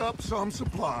pick up some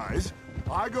supplies.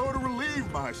 I go to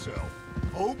relieve myself.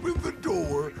 Open the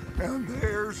door, and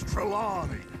there's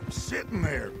Trelawney, sitting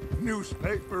there,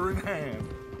 newspaper in hand.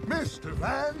 Mr.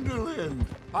 Van der Linde.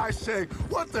 I say,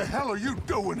 what the hell are you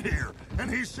doing here? And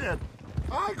he said,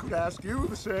 I could ask you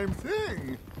the same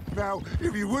thing. Now,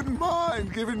 if you wouldn't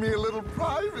mind giving me a little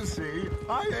privacy,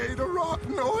 I ate a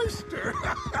rotten oyster.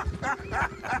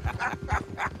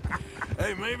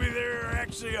 Hey, maybe there are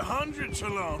actually 100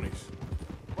 Trelawneys.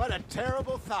 What a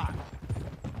terrible thought.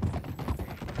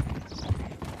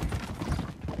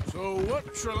 So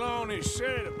what Trelawney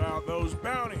said about those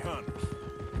bounty hunters?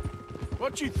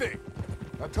 What you think?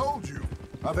 I told you.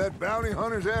 I've had bounty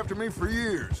hunters after me for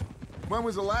years. When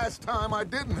was the last time I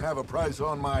didn't have a price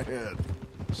on my head?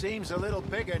 Seems a little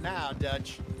bigger now,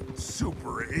 Dutch.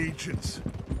 Super agents.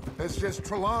 It's just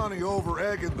Trelawney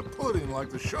over-egging the pudding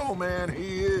like the showman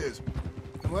he is.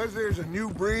 Unless there's a new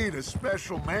breed of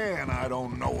special man I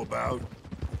don't know about.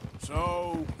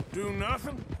 So, do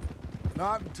nothing?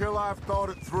 Not until I've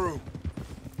thought it through.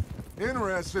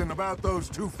 Interesting about those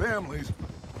two families.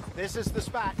 This is the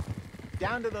spot.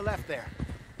 Down to the left there.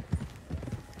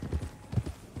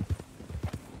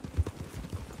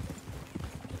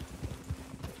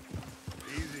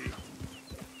 Easy.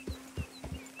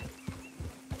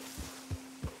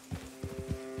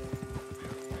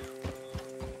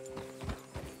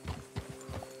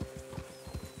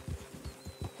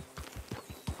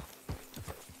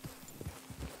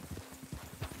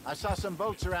 I saw some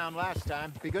boats around last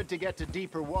time. Be good to get to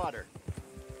deeper water.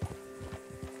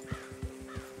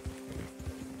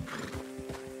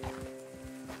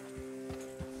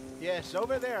 Yes,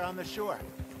 over there on the shore.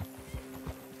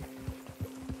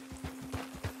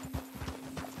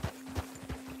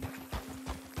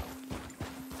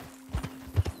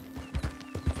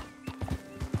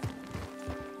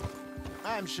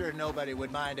 I'm sure nobody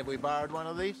would mind if we borrowed one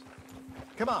of these.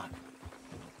 Come on.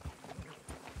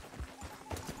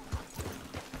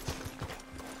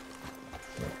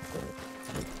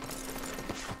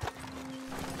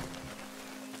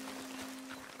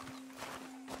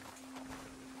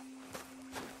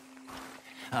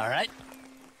 All right.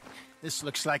 This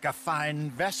looks like a fine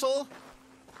vessel.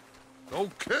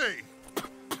 Okay.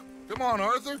 Come on,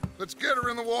 Arthur. Let's get her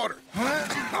in the water.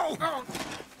 Oh.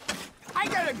 I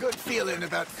got a good feeling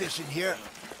about fishing here.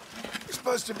 It's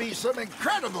supposed to be some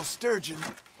incredible sturgeon.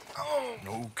 Oh.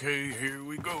 Okay, here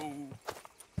we go.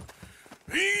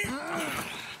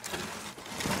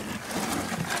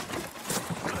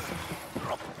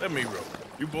 Let me row.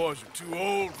 You boys are too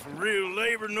old for real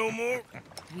labor no more.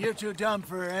 You're too dumb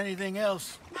for anything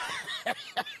else.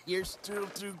 You're still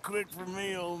too quick for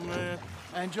me, old man.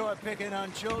 I enjoy picking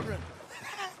on children.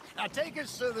 Now take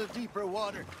us to the deeper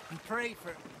water and pray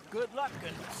for good luck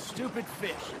and stupid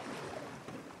fish.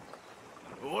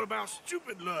 But what about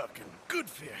stupid luck and good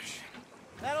fish?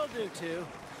 That'll do, too.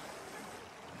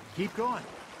 Keep going.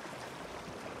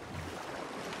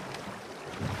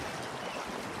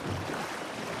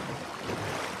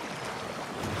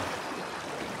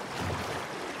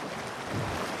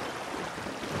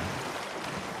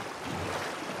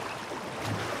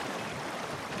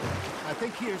 I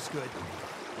think here's good.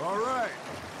 All right.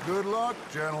 Good luck,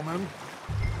 gentlemen.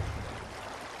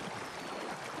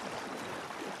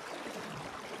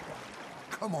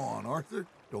 Come on, Arthur.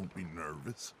 Don't be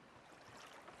nervous.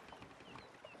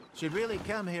 Should really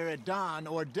come here at dawn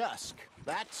or dusk.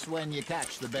 That's when you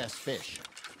catch the best fish.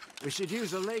 We should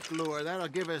use a lake lure. That'll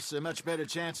give us a much better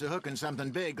chance of hooking something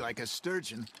big like a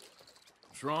sturgeon.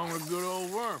 What's wrong with good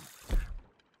old worm?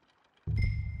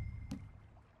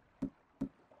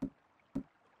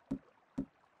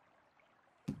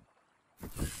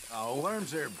 Oh,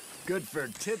 worms are good for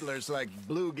tiddlers like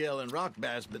bluegill and rock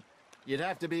bass, but you'd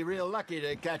have to be real lucky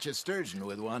to catch a sturgeon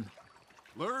with one.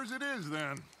 Lures it is,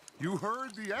 then. You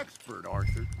heard the expert,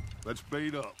 Arthur. Let's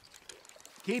bait up.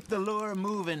 Keep the lure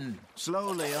moving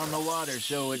slowly on the water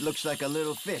so it looks like a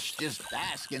little fish just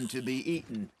asking to be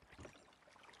eaten.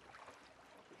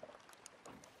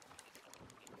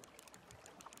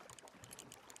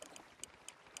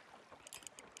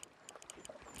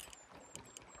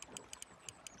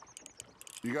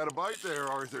 You got a bite there,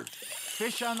 Arthur.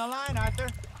 Fish on the line, Arthur.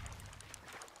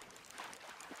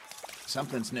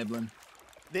 Something's nibbling.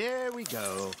 There we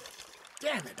go.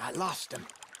 Damn it, I lost him.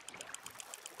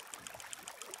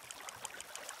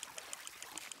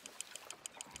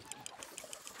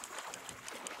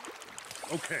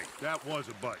 Okay, that was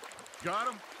a bite. Got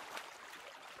him?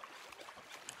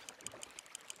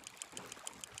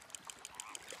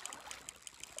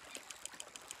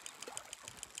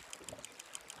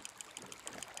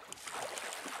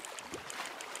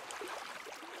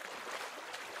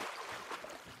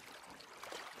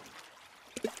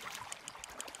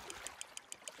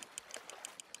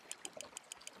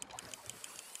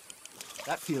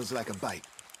 That feels like a bite.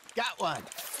 Got one.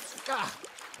 Ah,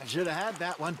 I should have had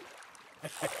that one.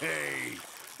 Hey,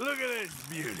 look at this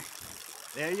beauty.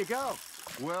 There you go.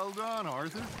 Well done,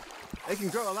 Arthur. They can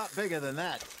grow a lot bigger than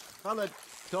that. Fella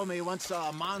told me he once saw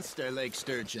a monster lake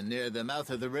sturgeon near the mouth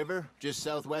of the river, just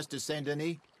southwest of Saint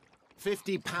Denis.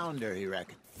 50-pounder, he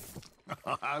reckoned.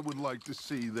 I would like to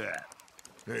see that.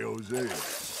 Hey, Hosea,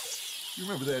 you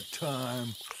remember that time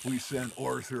we sent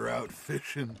Arthur out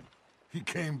fishing? He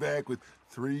came back with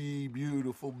 3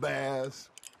 beautiful bass.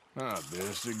 Not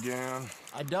this again.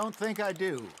 I don't think I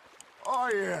do. Oh,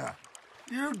 yeah.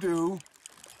 You do.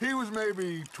 He was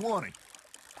maybe 20.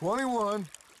 21.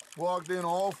 Walked in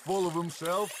all full of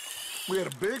himself. We had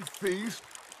a big feast.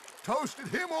 Toasted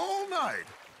him all night.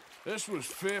 This was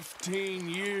 15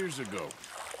 years ago.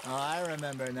 Oh, I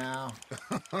remember now.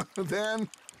 Then,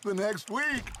 the next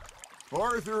week,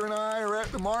 Arthur and I are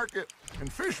at the market, and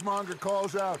Fishmonger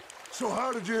calls out, "So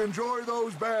how did you enjoy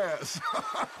those bass?"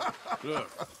 Look,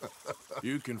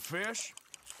 you can fish,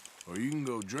 or you can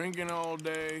go drinking all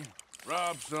day,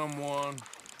 rob someone,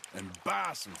 and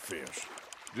buy some fish.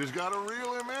 Just gotta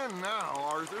reel him in now,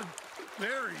 Arthur.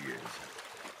 There he is.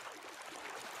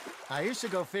 I used to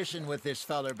go fishing with this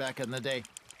feller back in the day.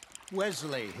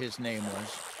 Wesley, his name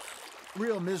was.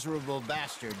 Real miserable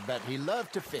bastard, but he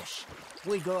loved to fish.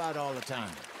 We'd go out all the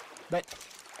time. But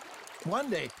one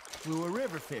day, we were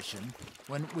river fishing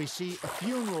when we see a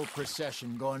funeral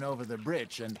procession going over the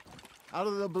bridge, and out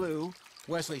of the blue,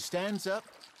 Wesley stands up,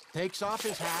 takes off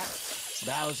his hat,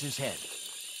 bows his head.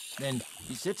 Then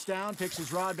he sits down, picks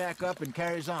his rod back up, and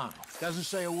carries on. Doesn't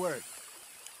say a word.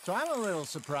 So I'm a little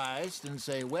surprised and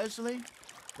say, "Wesley,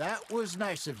 that was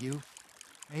nice of you."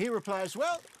 And he replies,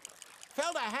 "Well,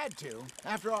 felt I had to.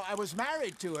 After all, I was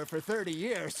married to her for 30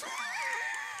 years.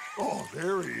 Oh,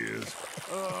 there he is.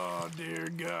 Oh, dear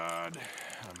God.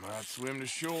 I might swim to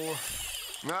shore.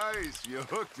 Nice, you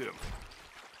hooked him.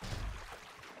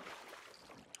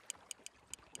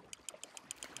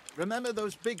 Remember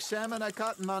those big salmon I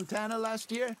caught in Montana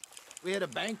last year? We had a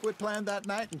banquet planned that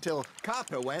night until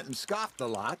Copper went and scoffed a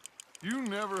lot. You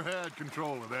never had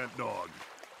control of that dog.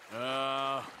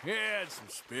 He had some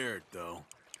spirit, though.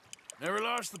 Never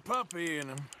lost the puppy in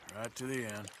him, right to the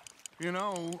end. You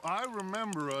know, I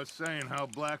remember us saying how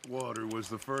Blackwater was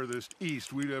the furthest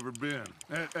east we'd ever been.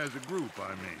 As a group, I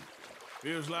mean.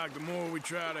 Feels like the more we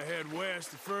try to head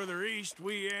west, the further east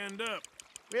we end up.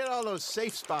 We had all those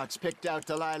safe spots picked out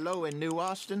to lie low in New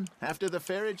Austin after the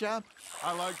ferry job.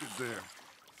 I liked it there.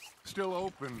 Still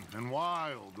open and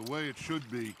wild, the way it should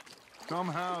be.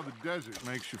 Somehow the desert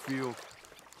makes you feel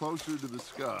closer to the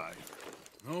sky.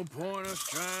 No point us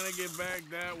trying to get back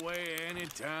that way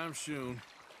anytime soon.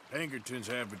 Pinkertons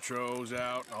have patrols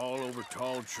out all over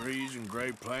tall trees and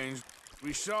Great Plains.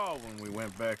 We saw when we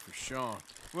went back for Sean.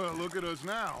 Well, look at us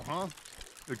now, huh?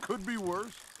 It could be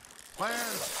worse.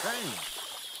 Plans change.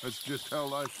 That's just how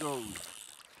life goes.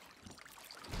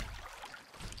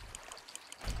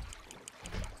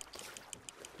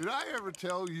 Did I ever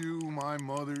tell you my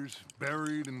mother's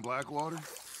buried in Blackwater?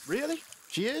 Really?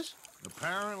 She is?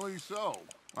 Apparently so.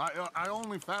 I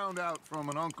only found out from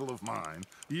an uncle of mine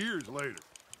years later.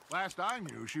 Last I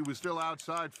knew, she was still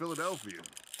outside Philadelphia.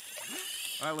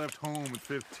 I left home at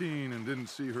 15 and didn't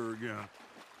see her again.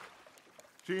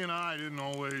 She and I didn't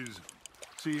always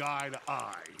see eye to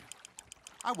eye.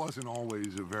 I wasn't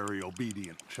always a very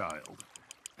obedient child.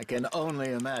 I can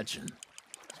only imagine.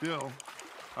 Still,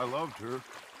 I loved her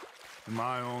in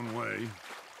my own way,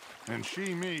 and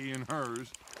she me in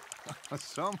hers.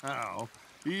 Somehow,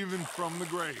 even from the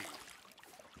grave,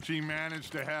 she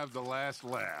managed to have the last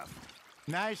laugh.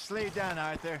 Nicely done,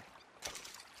 Arthur.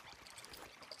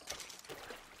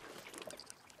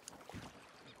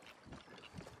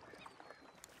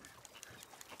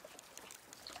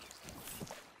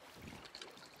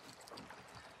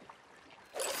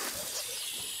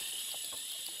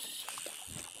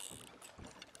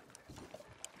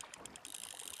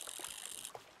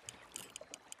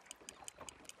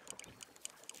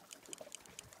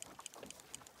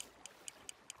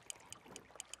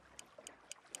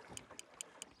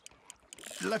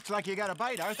 Looks like you got a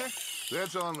bite, Arthur.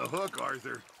 That's on the hook,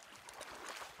 Arthur.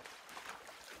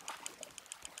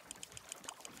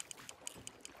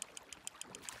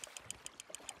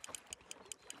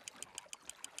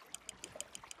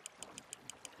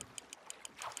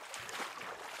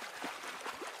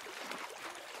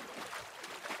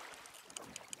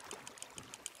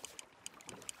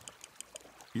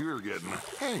 You're getting the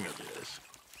hang of this.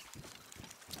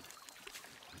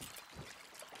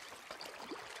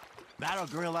 That'll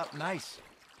grill up nice.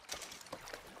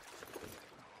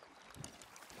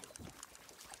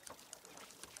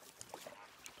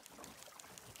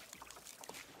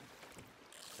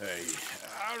 Hey,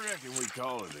 I reckon we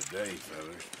call it a day,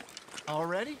 fellas.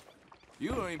 Already?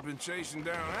 You ain't been chasing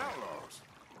down outlaws.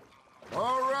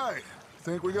 All right.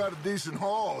 Think we got a decent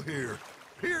haul here.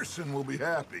 Pearson will be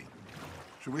happy.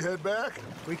 Should we head back?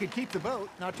 We could keep the boat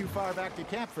not too far back to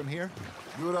camp from here.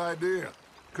 Good idea.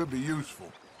 Could be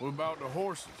useful. What about the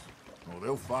horses? Oh,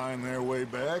 they'll find their way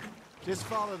back. Just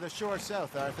follow the shore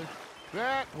south, Arthur.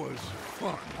 That was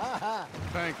fun.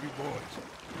 Thank you, boys.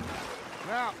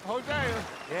 Now, Hosea.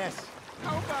 Yes?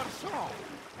 How about a song?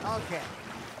 Okay.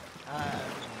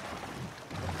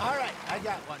 All right, I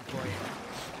got one for you.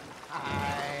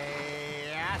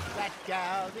 I asked that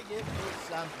gal to give me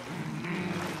some.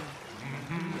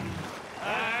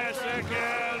 I asked that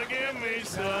gal to give me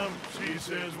some. She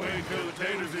says, wait till the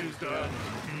taters is done.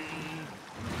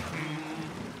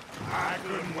 I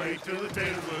couldn't wait till the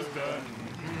taters was done.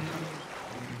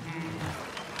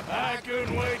 I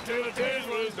couldn't wait till the taters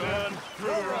was done.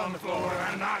 Threw her on the floor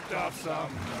and knocked off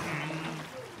some.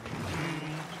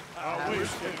 I wish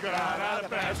to God I'd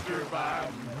have passed her by.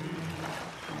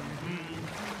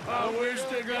 I wish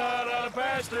to God I'd have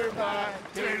passed her by.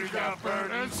 Taters got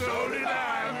burnt and so did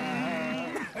I.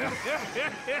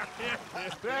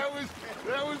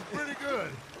 That was pretty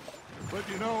good. But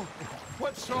you know,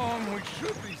 what song we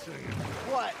should be singing?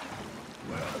 What?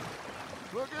 Well,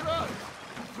 look at us.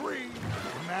 3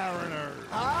 mariners.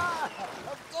 Ah,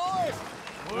 of course.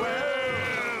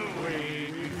 Well,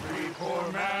 we 3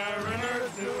 poor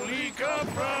mariners newly come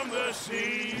from the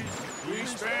seas. We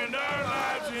spend our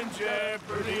lives in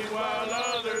jeopardy while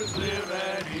others live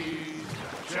at ease.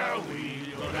 Shall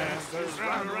we go dance this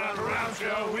round, around, around?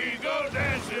 Shall we go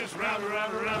dance this round,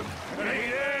 around, around? Hey,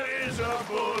 there is a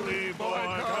bully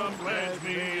boy, come pledge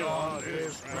me on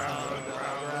this round,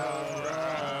 round, round,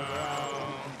 round,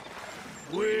 round.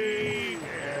 We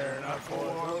care not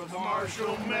for the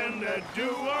martial men that do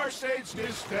our state's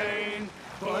disdain.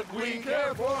 but we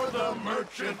care for the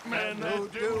merchantmen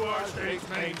that do our states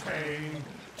maintain.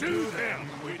 To them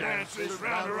we dance this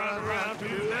round, around, around. To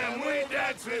them we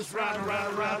dance this round,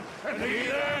 around, around. And he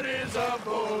that is a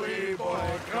bully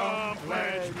boy, come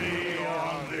pledge me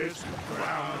on this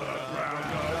ground, ground,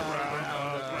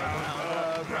 ground,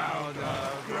 ground, ground,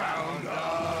 ground, ground.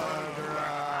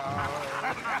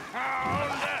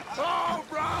 Oh,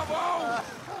 bravo!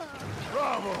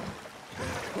 Bravo!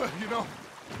 Well, you know,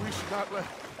 we should not let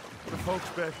the folks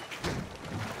back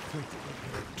think that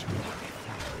we're too much.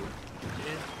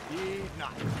 Indeed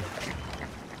not.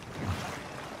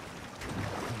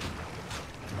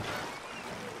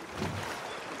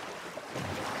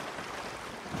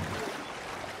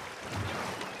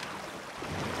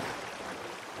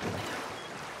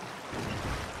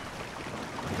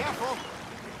 Careful!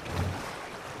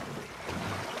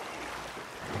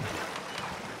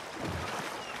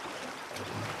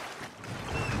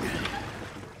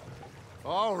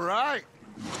 All right.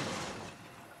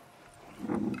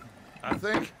 I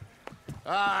think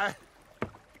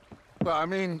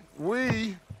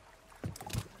we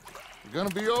are gonna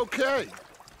be okay.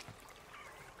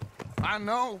 I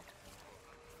know.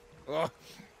 I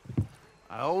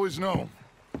always know.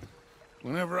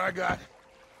 Whenever I got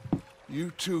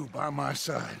you two by my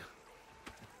side,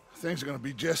 things are gonna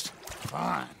be just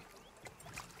fine.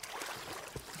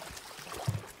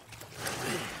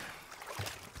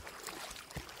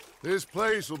 This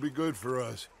place will be good for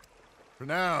us. For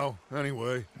now,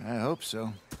 anyway. I hope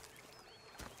so.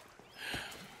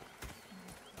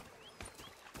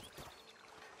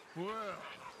 Well,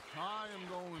 I am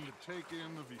going to take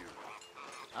in the view.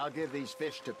 I'll give these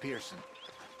fish to Pearson.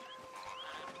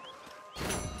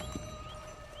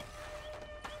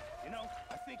 You know,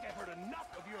 I think I've heard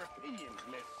enough of your opinions,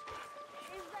 miss.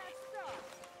 Is that so?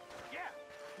 Yeah.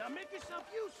 Now make yourself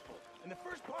useful. And the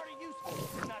first part of useful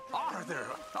is not trying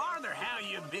Arthur, how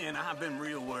you been? I've been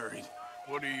real worried.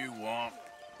 What do you want?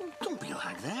 Don't be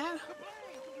like that.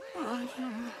 All right,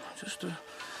 just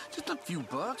a few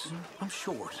bucks. I'm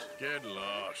short. Get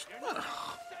lost.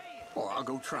 Or I'll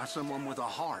go try someone with a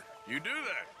heart. You do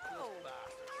that. Oh,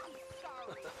 I'm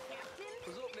sorry, Captain.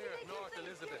 Was up near North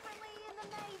Elizabeth. In the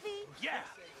Navy? Yeah.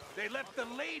 They left the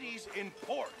ladies in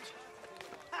port.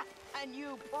 And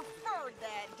you preferred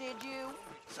that, did you?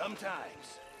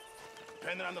 Sometimes.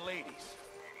 Depending on the ladies.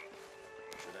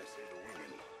 Should I say the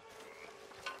women?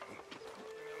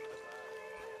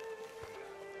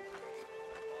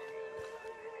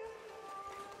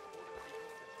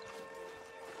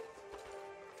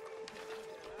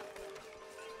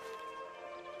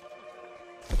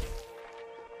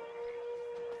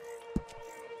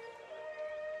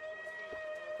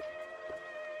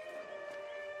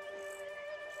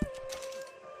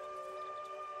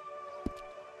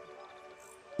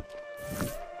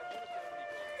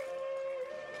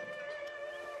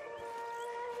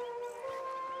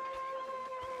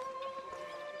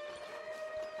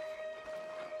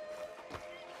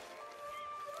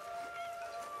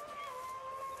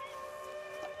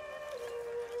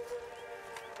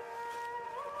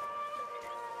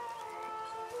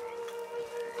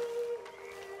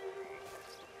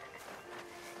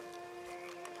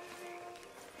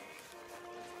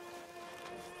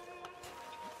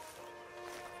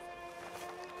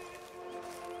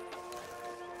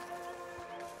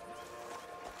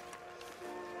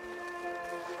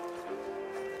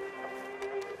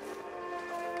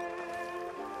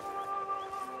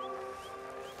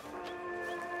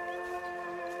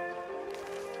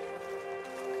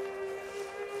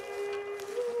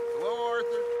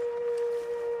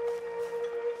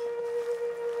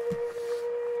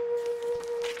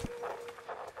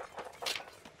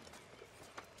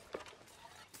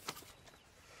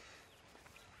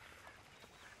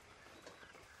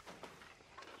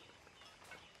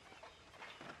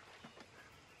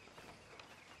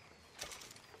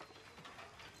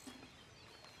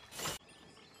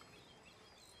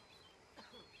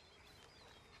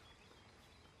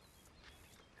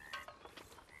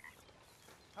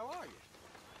 How are you?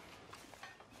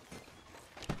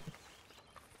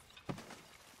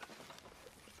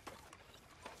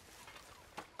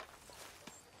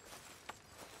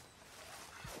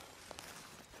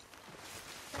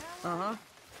 Uh-huh.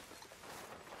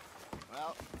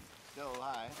 Well, still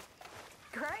alive.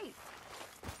 Great.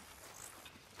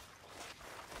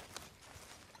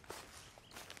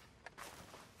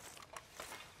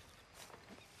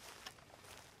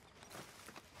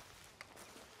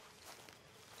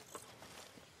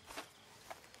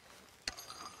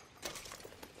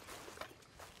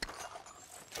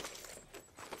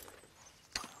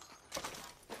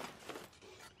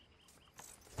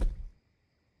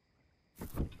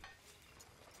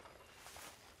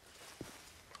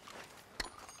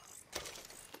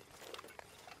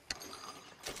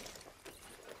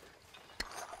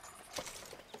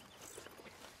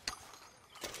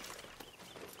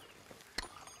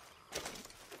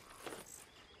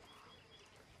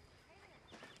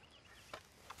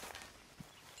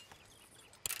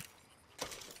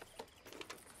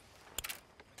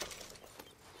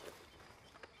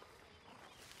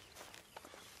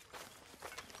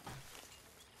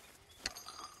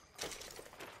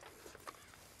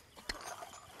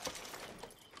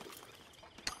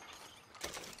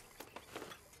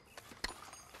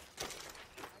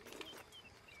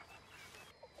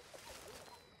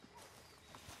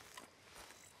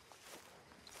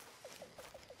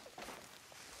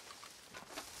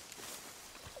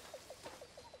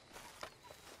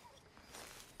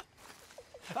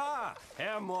 Ah,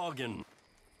 Herr Morgan.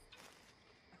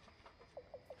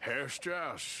 Herr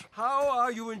Strauss. How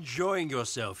are you enjoying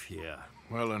yourself here?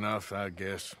 Well enough, I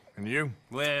guess. And you?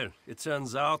 Well, it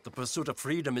turns out the pursuit of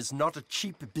freedom is not a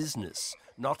cheap business.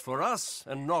 Not for us,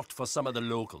 and not for some of the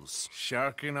locals.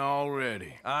 Sharking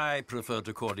already. I prefer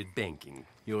to call it banking.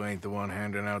 You ain't the one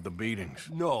handing out the beatings.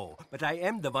 No, but I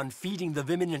am the one feeding the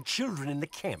women and children in the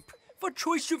camp. What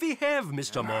choice do we have,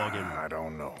 Mr. Morgan? I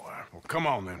don't know. Well, come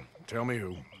on then. Tell me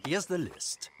who. Here's the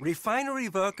list. Refinery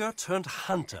worker turned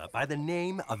hunter by the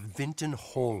name of Vinton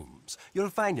Holmes. You'll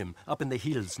find him up in the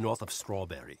hills north of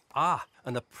Strawberry. Ah,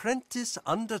 an apprentice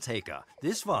undertaker.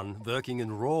 This one working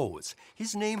in Rose.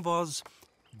 His name was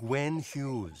Gwen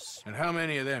Hughes. And how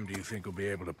many of them do you think will be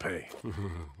able to pay?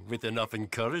 With enough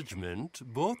encouragement,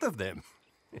 both of them.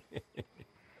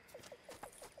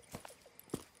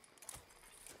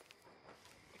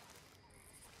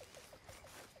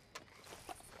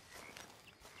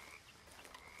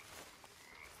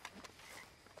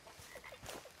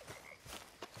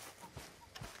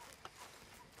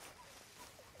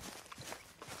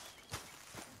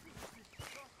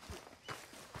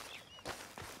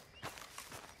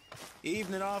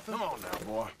 Evening, Arthur. Come on now,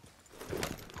 boy.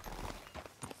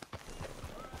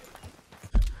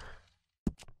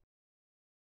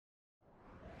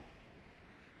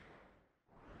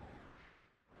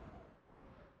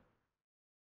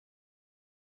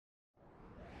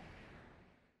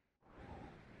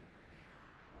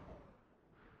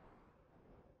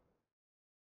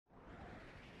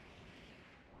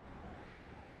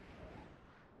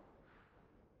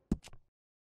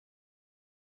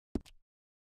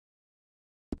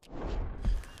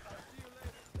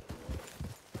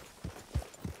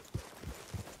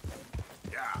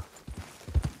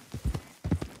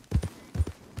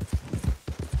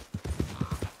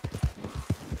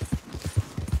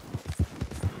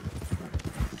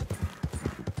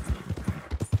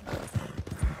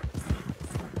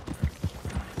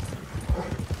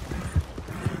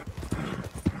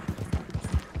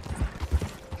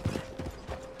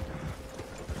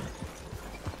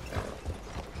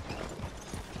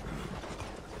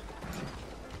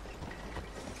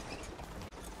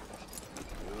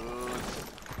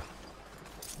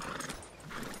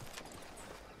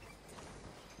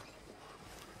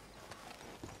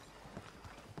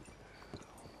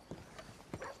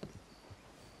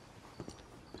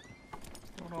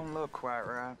 Don't look quite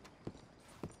right.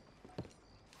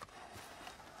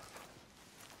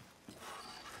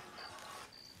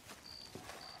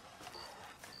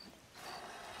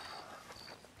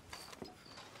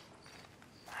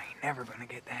 I ain't never gonna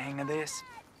get the hang of this.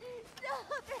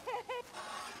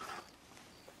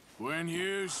 Gwen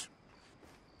Hughes,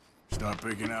 start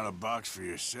picking out a box for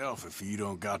yourself if you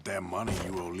don't got that money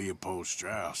you owe Leopold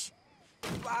Strauss.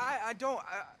 I don't.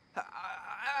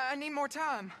 I need more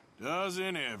time.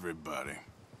 Doesn't everybody?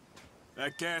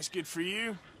 That casket for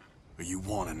you? Or you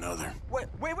want another? Wait.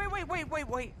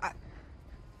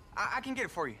 I can get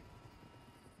it for you.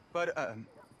 But,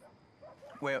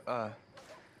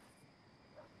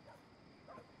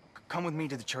 come with me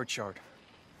to the churchyard.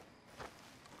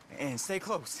 And stay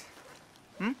close.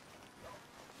 Hmm?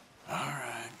 All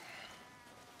right.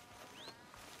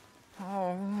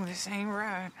 Oh, this ain't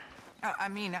right. I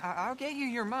mean, I'll get you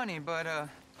your money, but,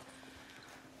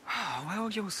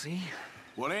 well, you'll see.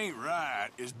 What ain't right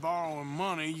is borrowing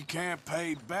money you can't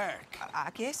pay back. I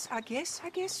guess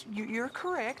you're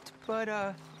correct,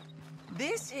 but,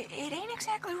 this, it ain't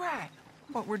exactly right,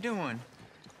 what we're doing.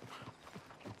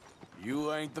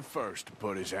 You ain't the first to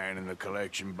put his hand in the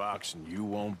collection box, and you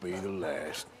won't be the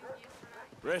last.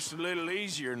 Rest a little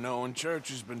easier knowing church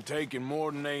has been taking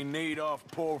more than they need off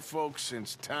poor folks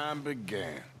since time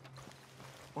began.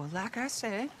 Well, like I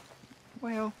said,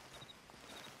 well,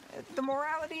 the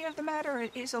morality of the matter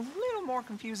is a little more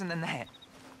confusing than that.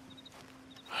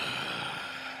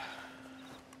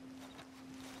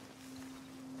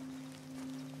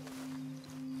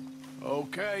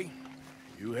 Okay.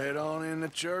 You head on in the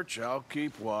church, I'll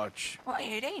keep watch. Well,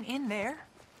 it ain't in there.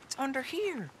 It's under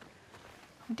here.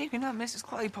 I'm digging up Mrs.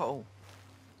 Claypole.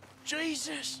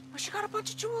 Jesus! Well, she got a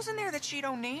bunch of jewels in there that she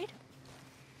don't need.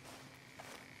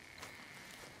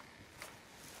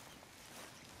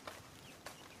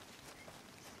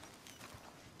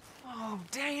 Oh,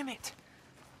 damn it.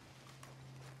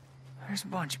 There's a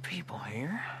bunch of people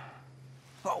here.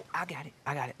 Oh, I got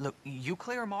it. Look, you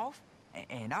clear them off,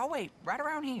 and I'll wait right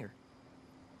around here.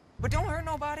 But don't hurt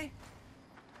nobody.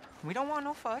 We don't want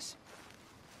no fuss.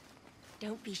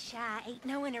 Don't be shy. Ain't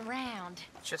no one around.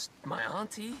 Just my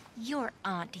auntie. Your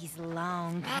auntie's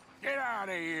long. Get out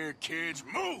of here, kids.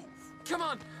 Move! Come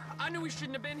on. I knew we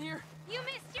shouldn't have been here. You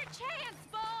missed your chance,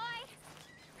 boy!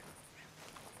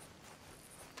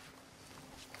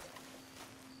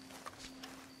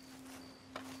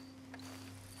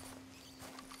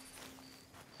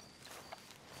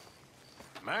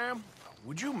 Ma'am,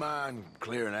 would you mind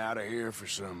clearing out of here for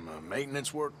some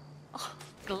maintenance work? Oh,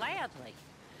 gladly.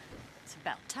 It's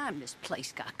about time this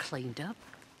place got cleaned up.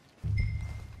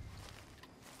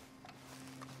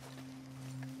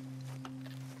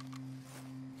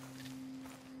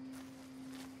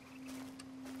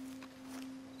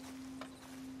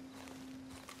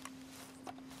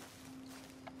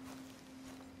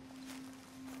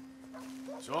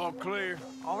 It's all clear.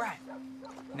 All right.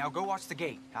 Now go watch the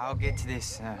gate. I'll get to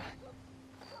this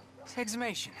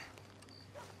exhumation.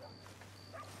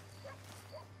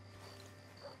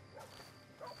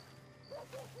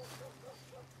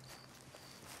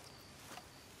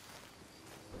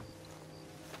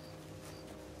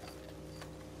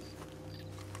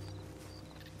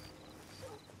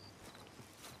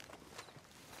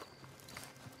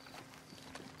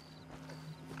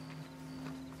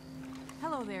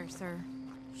 Hello there, sir.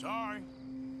 Sorry.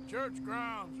 Church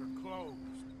grounds are closed.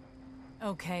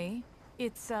 Okay.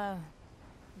 It's,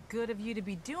 good of you to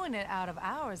be doing it out of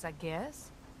hours, I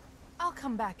guess. I'll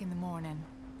come back in the morning.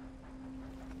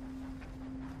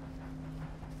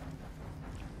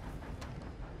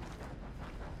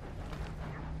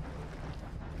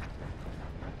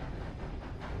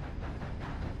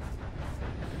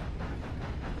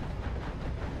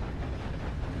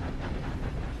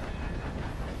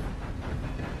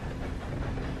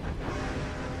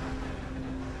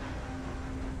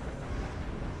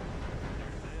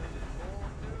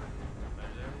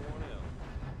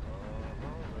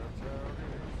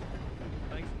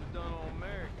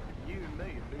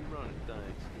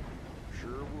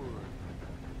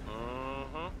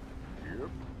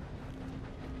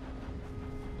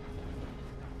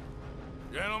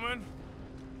 Gentlemen,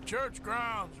 church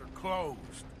grounds are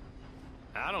closed.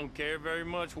 I don't care very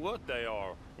much what they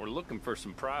are. We're looking for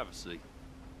some privacy.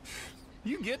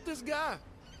 You get this guy?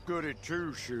 Good at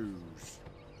two shoes.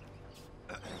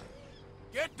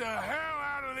 Get the hell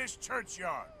out of this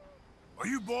churchyard. Are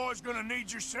you boys gonna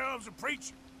need yourselves a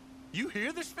preacher? You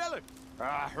hear this fella?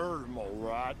 I heard him all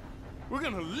right. We're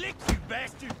gonna lick you,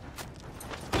 bastard!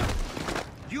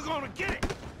 You gonna get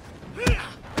it!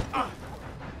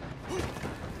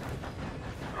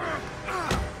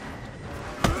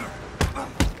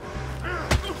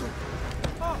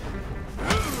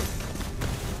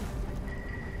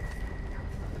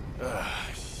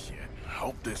 Shit.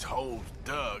 Hope this hole's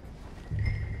dug.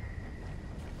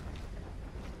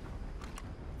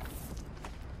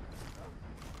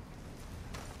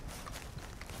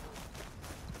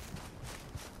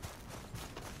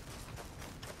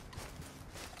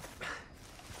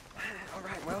 All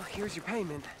right, well, here's your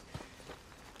payment.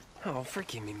 Oh,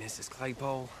 forgive me, Mrs.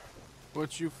 Claypole.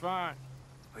 What you find?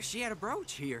 Well, she had a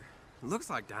brooch here. Looks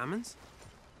like diamonds.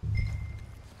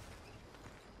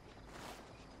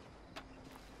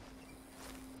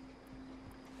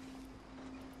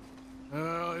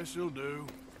 Well, this'll do.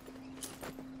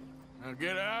 Now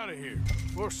get out of here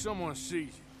before someone sees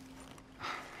you.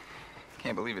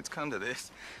 Can't believe it's come to this.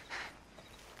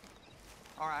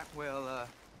 All right, well, I'm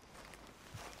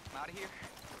out of here.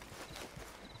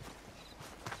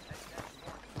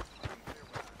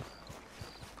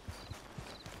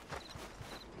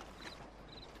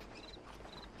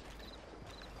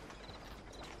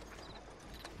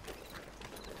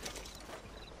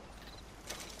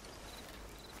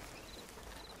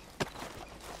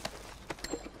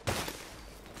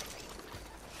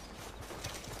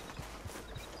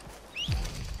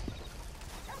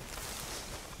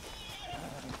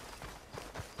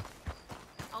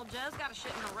 Old Joe's got a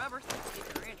shit in a rubber,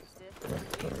 if you're interested.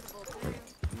 Useful, too.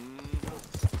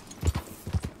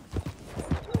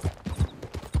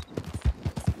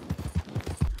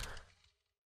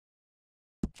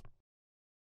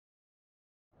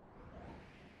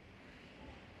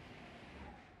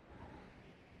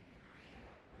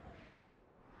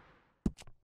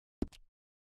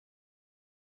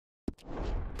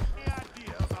 Any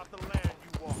idea about the land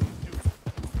you walk into?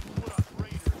 What us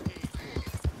raiders aim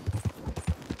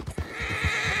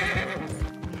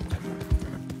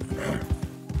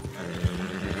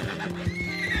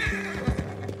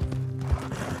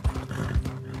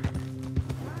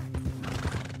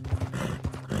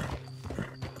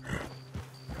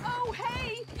Oh,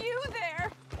 hey, you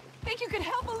there! Think you could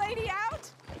help a lady out?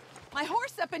 My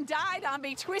horse up and died on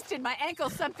me, twisted my ankle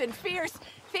something fierce.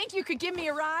 Think you could give me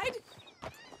a ride?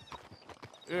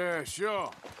 Yeah,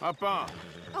 sure. Hop on.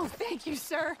 Oh, thank you,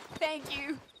 sir. Thank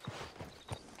you.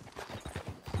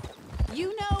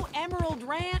 You know Emerald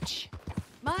Ranch?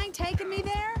 Mind taking me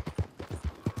there?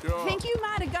 Sure. Think you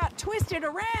might have got twisted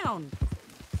around.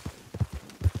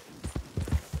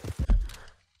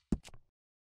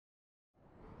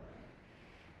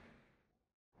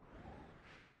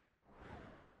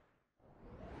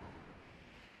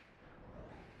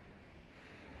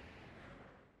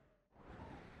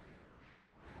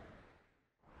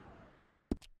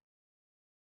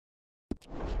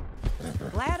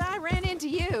 Glad I ran into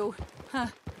you. Huh.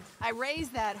 I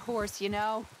raised that horse, you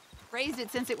know. Raised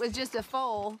it since it was just a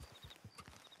foal.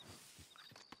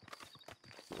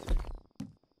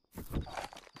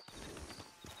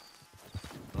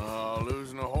 Oh,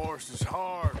 losing a horse is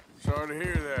hard. Sorry to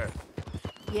hear that.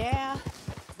 Yeah,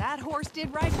 that horse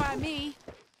did right by me.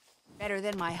 Better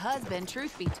than my husband,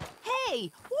 truth be told.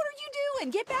 Hey, what are you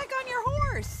doing? Get back on your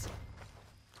horse!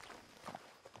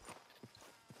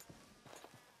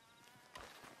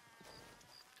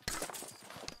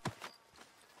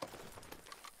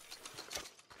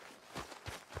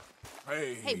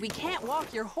 Hey, we can't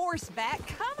walk your horse back.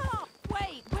 Come on!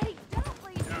 Wait, don't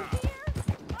leave me here!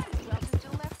 Might as well just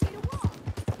have left me to walk.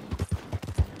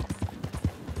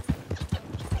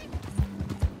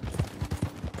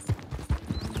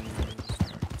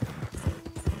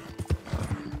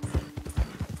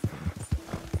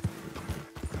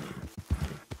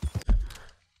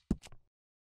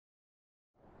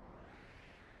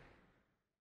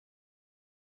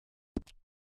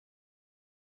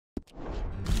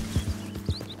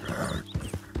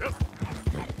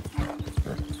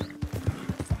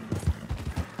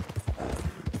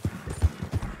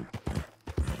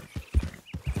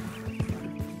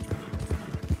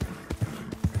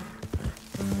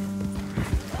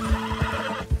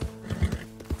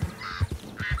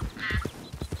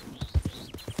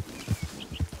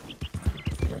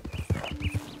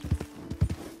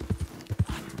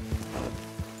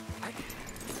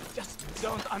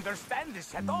 Don't understand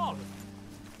this at all.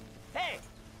 Hey,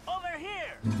 over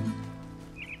here!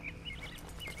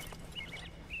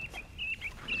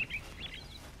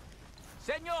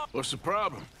 Senor! What's the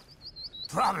problem?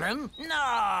 Problem?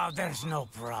 No, there's no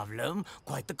problem.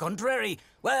 Quite the contrary.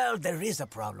 Well, there is a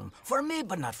problem. For me,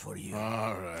 but not for you.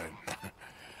 All right.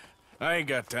 I ain't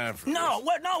got time for No,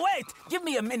 wait! Give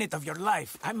me a minute of your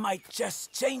life. I might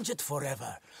just change it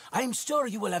forever. I'm sure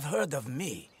you will have heard of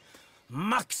me.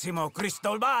 Maximo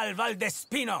Cristobal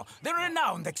Valdespino, the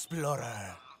renowned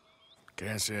explorer.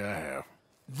 Can't say I have.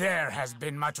 There has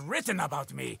been much written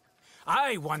about me.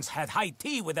 I once had high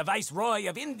tea with the Viceroy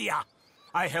of India.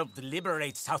 I helped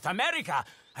liberate South America.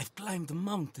 I've climbed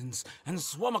mountains and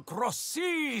swum across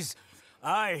seas.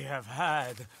 I have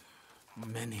had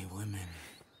many women.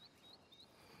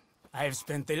 I've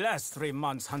spent the last 3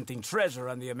 months hunting treasure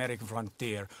on the American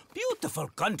frontier. Beautiful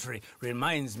country.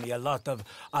 Reminds me a lot of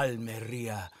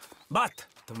Almeria. But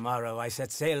tomorrow I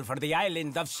set sail for the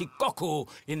island of Shikoku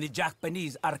in the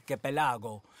Japanese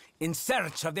archipelago in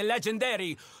search of the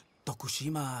legendary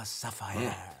Tokushima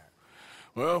sapphire.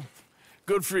 Well,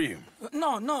 good for you.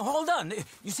 No, hold on.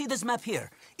 You see this map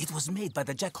here? It was made by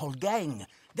the Jackhole Gang.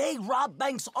 They rob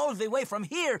banks all the way from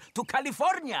here to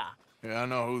California. Yeah, I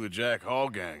know who the Jack Hall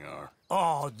gang are.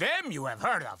 Oh, them you have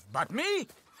heard of, but me?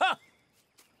 Ha!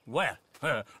 Well,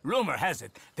 rumor has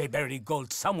it they buried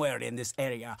gold somewhere in this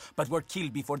area, but were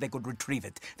killed before they could retrieve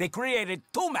it. They created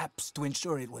 2 maps to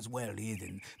ensure it was well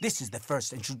hidden. This is the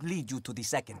first and should lead you to the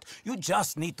second. You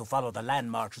just need to follow the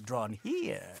landmarks drawn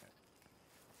here.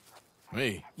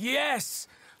 Me? Yes!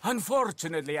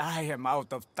 Unfortunately, I am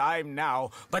out of time now,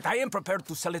 but I am prepared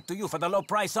to sell it to you for the low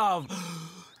price of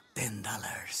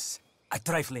 $10. A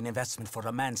trifling investment for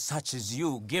a man such as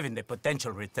you, given the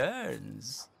potential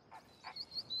returns.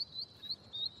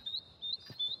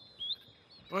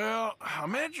 Well,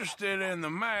 I'm interested in the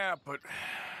map, but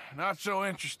not so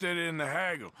interested in the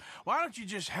haggle. Why don't you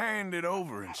just hand it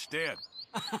over instead?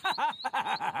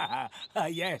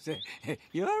 Yes,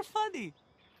 you're funny.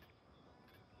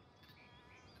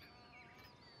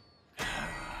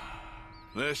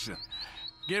 Listen,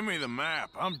 give me the map.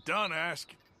 I'm done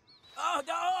asking.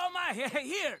 Oh my,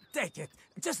 here, take it.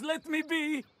 Just let me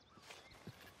be.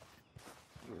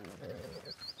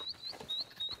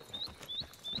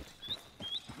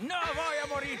 No voy a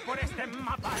morir por este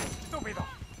mapa, estúpido.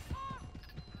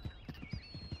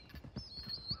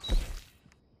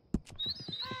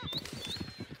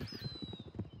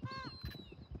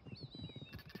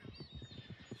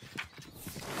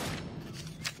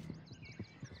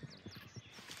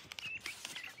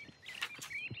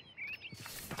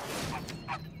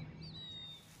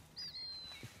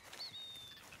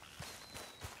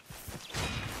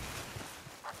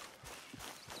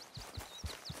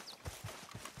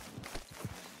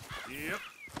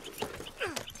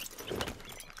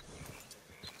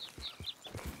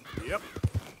 Yep.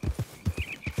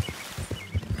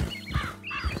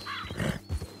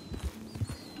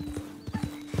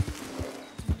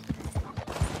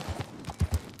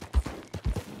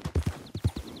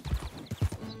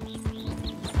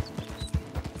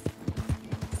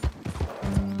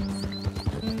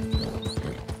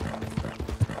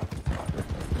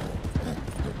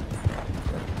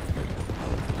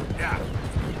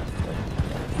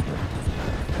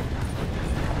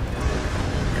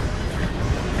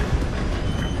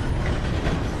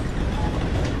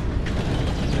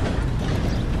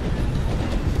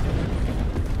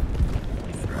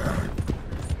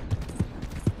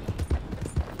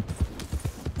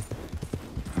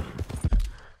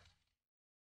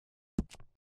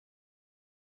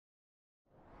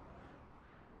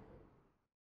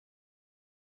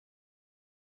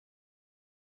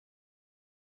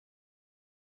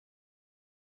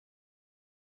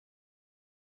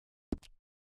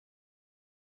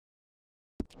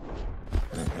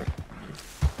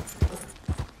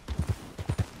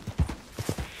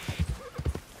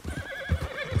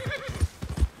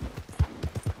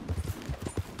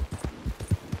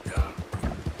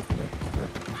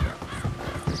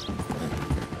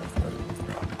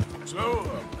 Slow up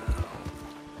now.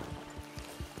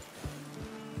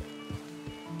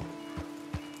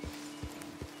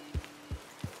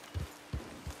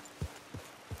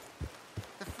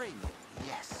 The framing,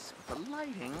 yes. The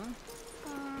lighting.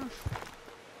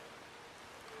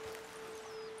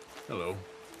 Hello.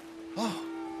 Oh.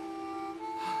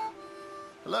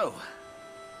 Hello.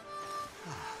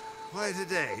 Quite a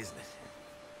day, isn't it?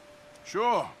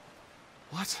 Sure.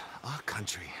 What a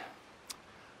country.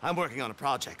 I'm working on a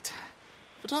project.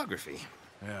 Photography.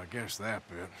 Yeah, I guess that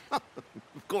bit.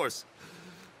 Of course.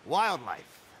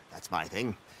 Wildlife. That's my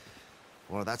thing.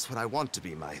 Or that's what I want to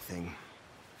be my thing.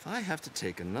 If I have to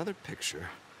take another picture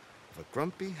of a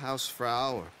grumpy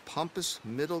housefrau or pompous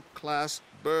middle-class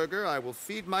burgher, I will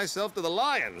feed myself to the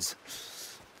lions.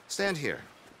 Stand here.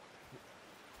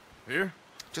 Here?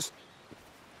 Just...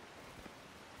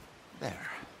 there.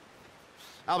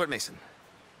 Albert Mason.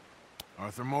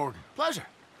 Arthur Morgan. Pleasure.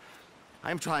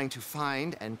 I'm trying to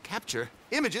find and capture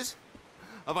images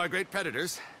of our great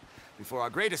predators before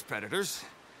our greatest predators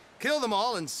kill them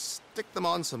all and stick them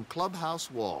on some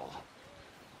clubhouse wall.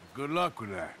 Good luck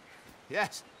with that.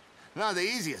 Yes, not the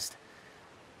easiest.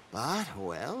 But,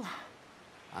 well,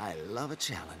 I love a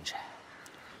challenge.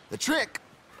 The trick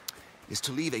is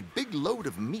to leave a big load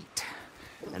of meat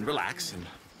and relax and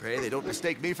pray they don't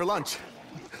mistake me for lunch.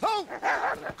 Oh!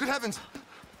 Good heavens!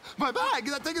 My bag!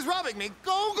 That thing is robbing me!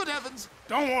 Oh, good heavens!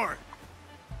 Don't worry.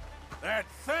 That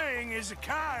thing is a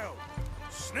coyote.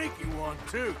 Sneaky one,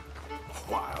 too.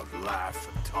 Wildlife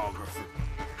photographer.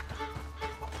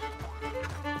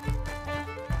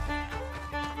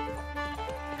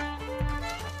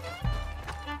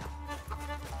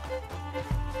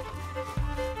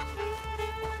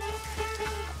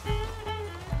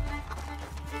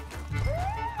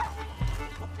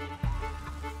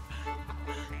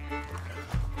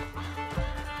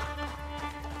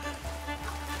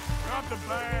 Drop the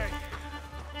bag.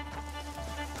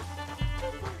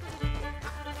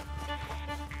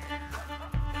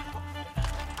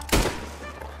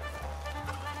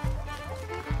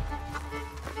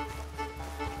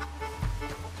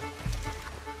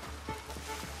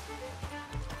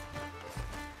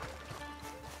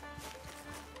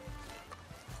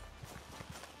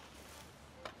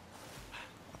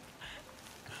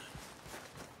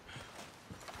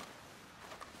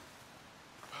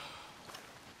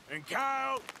 And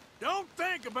Kyle, don't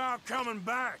think about coming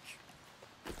back.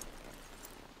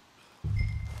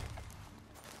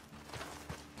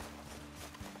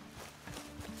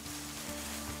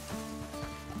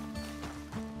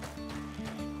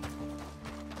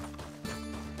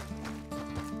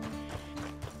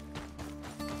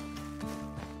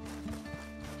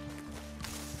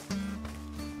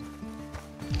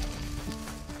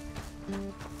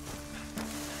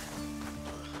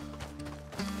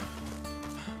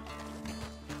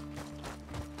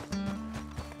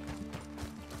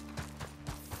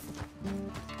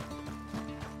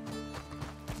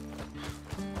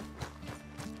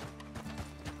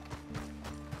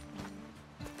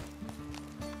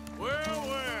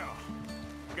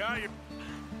 Got you.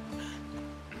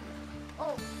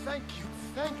 Oh, thank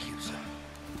you, sir.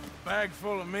 Bag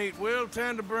full of meat will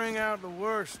tend to bring out the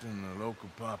worst in the local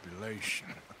population.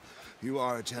 You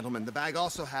are a gentleman. The bag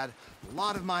also had a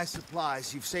lot of my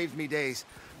supplies. You've saved me days.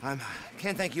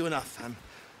 Can't thank you enough.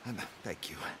 Thank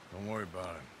you. Don't worry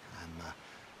about it.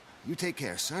 You take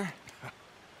care, sir.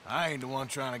 I ain't the one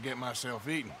trying to get myself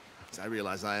eaten. I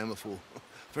realize I am a fool.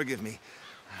 Forgive me.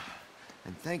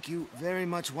 And thank you very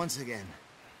much once again.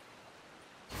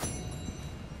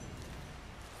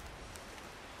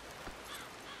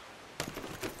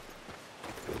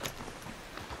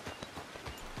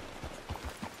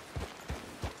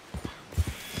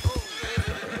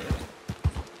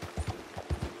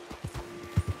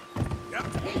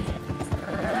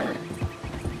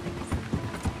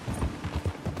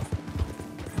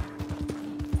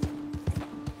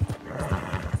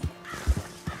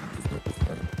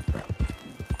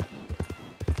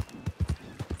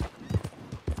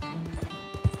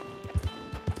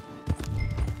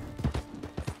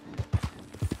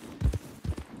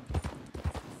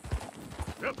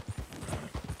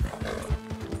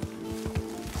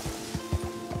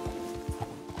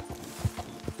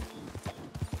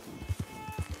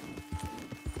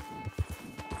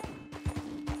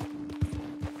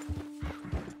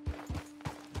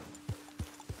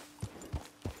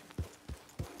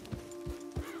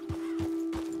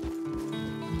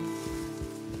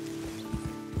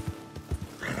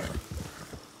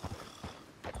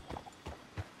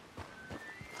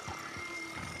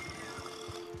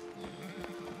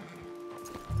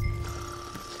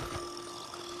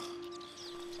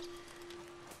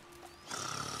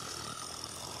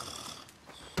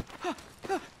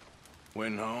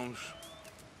 When, Holmes?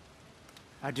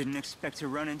 I didn't expect to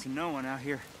run into no one out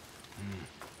here.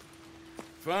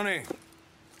 Funny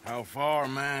how far a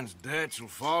man's debts will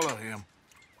follow him.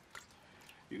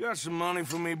 You got some money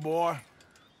for me, boy?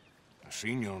 I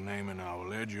seen your name in our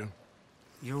ledger.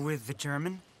 You're with the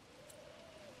German?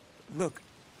 Look,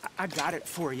 I got it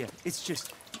for you. It's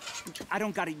just, I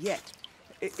don't got it yet.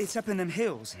 It's up in them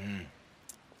hills.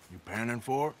 You panning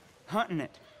for it? Hunting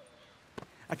it.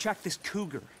 I tracked this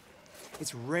cougar.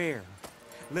 It's rare.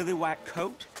 Lily white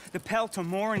coat, the pelt to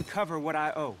more and cover what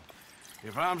I owe.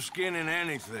 If I'm skinning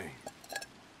anything,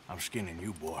 I'm skinning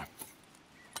you, boy.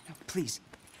 Please,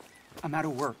 I'm out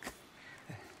of work.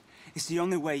 It's the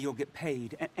only way you'll get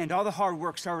paid, and all the hard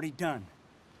work's already done.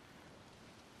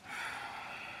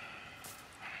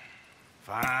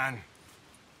 Fine.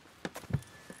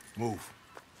 Move.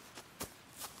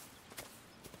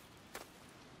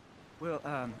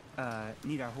 Well,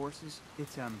 need our horses?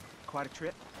 It's, quite a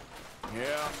trip.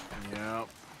 Yeah.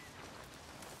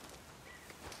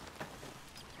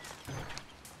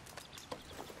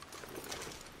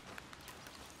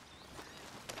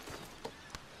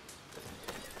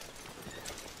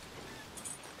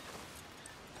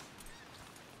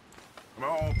 Come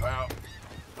on, pal.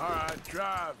 All right,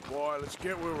 drive, boy. Let's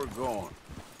get where we're going.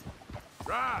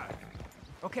 Drive.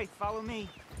 Okay, follow me.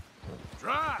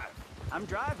 Drive. I'm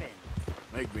driving.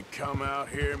 Make me come out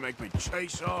here, make me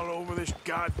chase all over this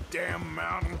goddamn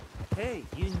mountain. Hey,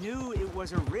 you knew it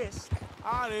was a risk.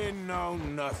 I didn't know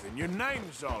nothing. Your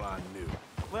name's all I knew.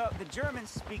 Well, the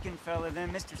German-speaking fella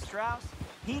then, Mr. Strauss,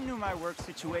 he knew my work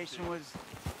situation was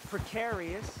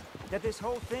precarious, that this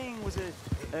whole thing was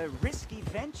a risky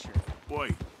venture.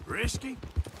 Wait, risky?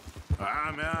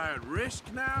 Am I at risk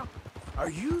now? Are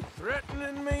you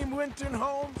threatening me, Winton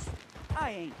Holmes?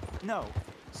 I ain't. No,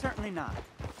 certainly not.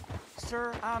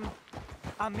 Sir,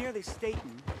 I'm merely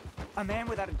stating, a man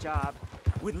without a job,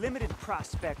 with limited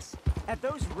prospects, at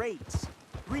those rates,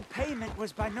 repayment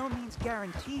was by no means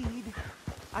guaranteed.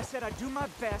 I said I'd do my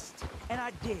best, and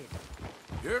I did.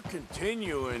 You're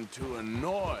continuing to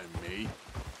annoy me.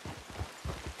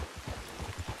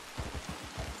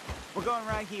 We're going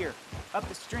right here, up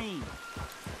the stream.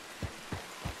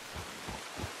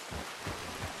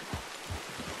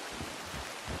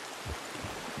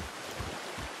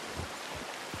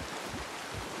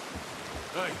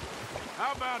 Hey,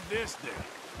 how about this then?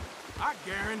 I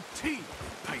guarantee you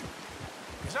payment.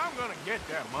 Because I'm gonna get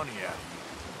that money out of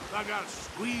you. I gotta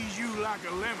squeeze you like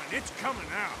a lemon. It's coming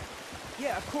out.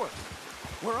 Yeah, of course.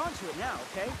 We're onto it now,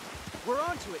 okay? We're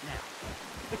onto it now.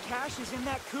 The cash is in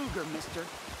that cougar, mister.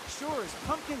 Sure as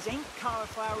pumpkins ain't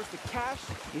cauliflowers, the cash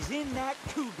is in that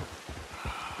cougar.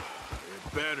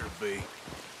 It better be.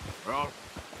 Or I'll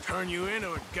turn you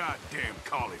into a goddamn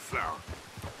cauliflower.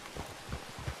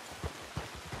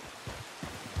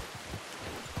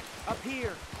 Up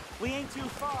here. We ain't too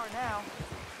far now.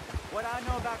 What I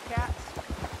know about cats,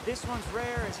 this one's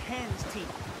rare as hen's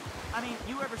teeth. I mean,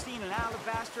 you ever seen an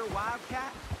alabaster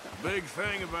wildcat? The big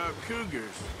thing about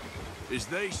cougars is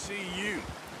they see you,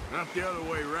 not the other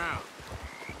way around.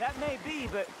 That may be,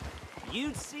 but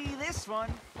you'd see this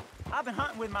one. I've been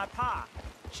hunting with my pa.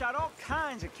 Shot all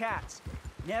kinds of cats.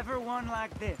 Never one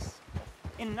like this.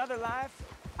 In another life,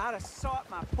 I'd have sought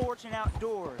my fortune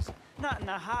outdoors, not in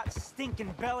the hot,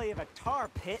 stinking belly of a tar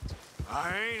pit.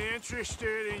 I ain't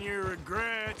interested in your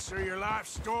regrets or your life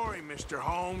story, Mr.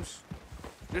 Holmes.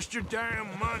 Just your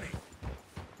damn money.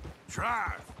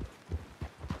 Drive.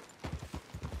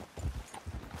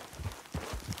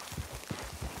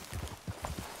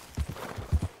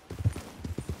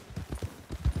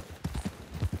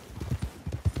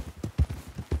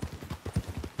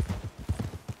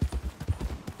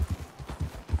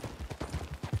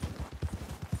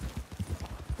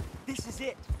 This is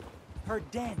it. Her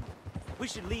den. We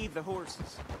should leave the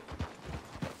horses.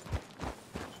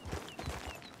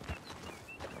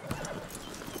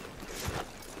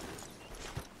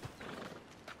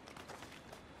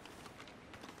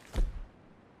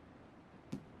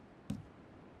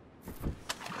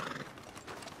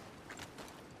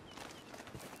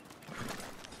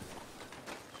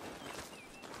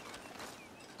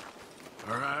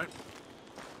 All right.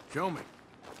 Show me.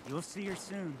 You'll see her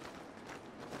soon.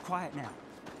 Quiet now.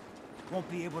 Won't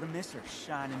be able to miss her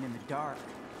shining in the dark.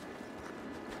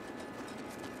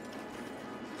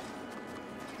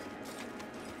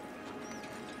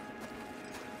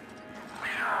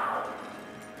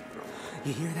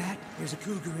 You hear that? There's a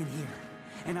cougar in here.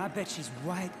 And I bet she's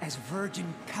white as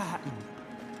virgin cotton.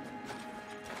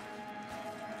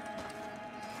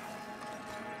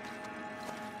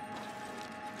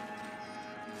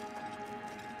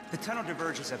 The tunnel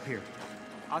diverges up here.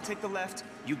 I'll take the left,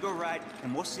 you go right,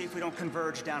 and we'll see if we don't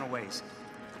converge down a ways.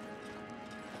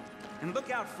 And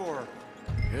look out for her.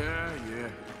 Yeah.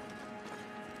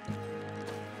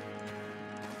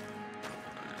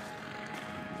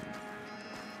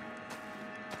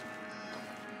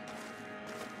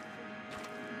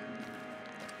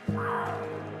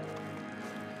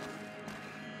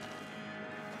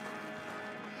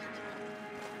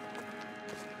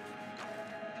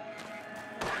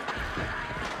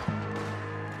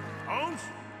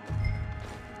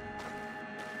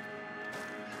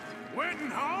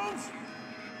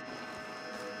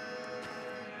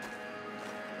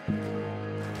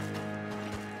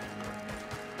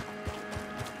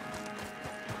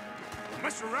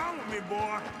 Mess around with me,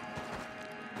 boy.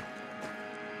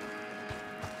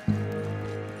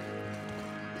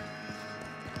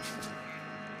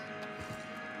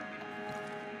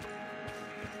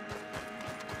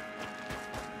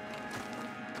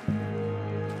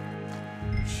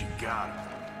 She got him.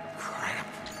 Crap.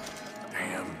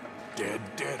 Damn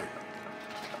deader.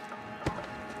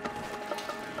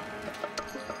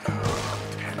 Oh,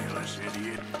 penniless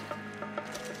idiot.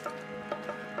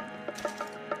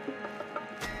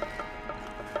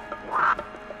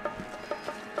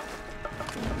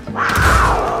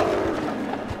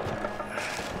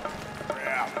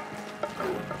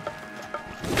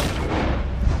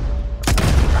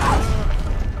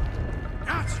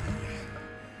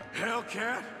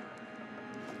 Hellcat?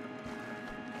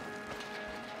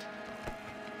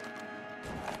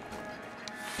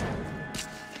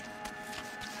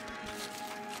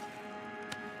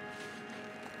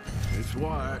 It's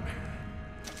white.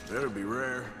 Better be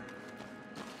rare.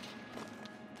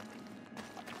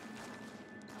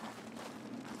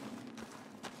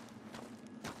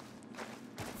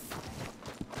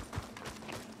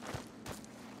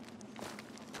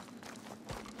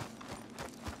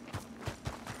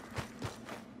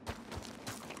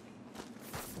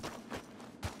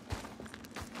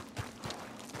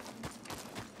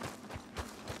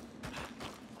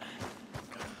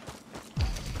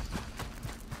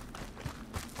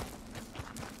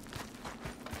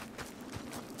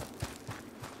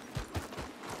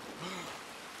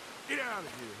 Get out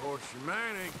of here, horse. Your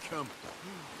man ain't coming.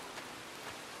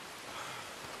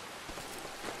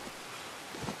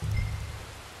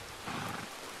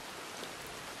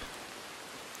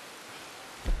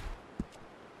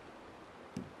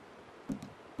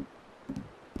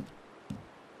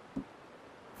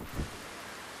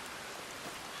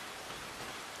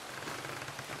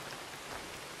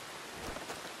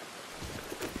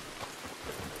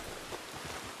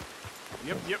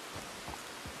 Yep. Yep.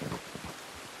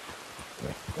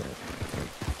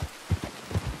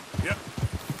 Yeah.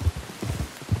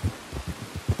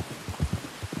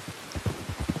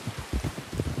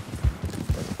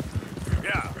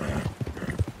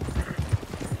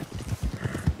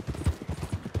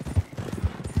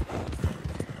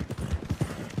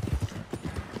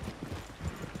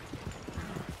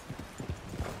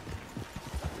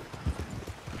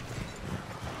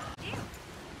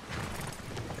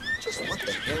 Just what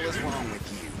the hell is wrong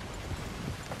with you?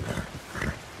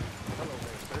 Hello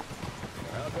there, sir.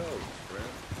 How goes,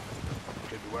 friend?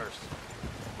 Could be worse.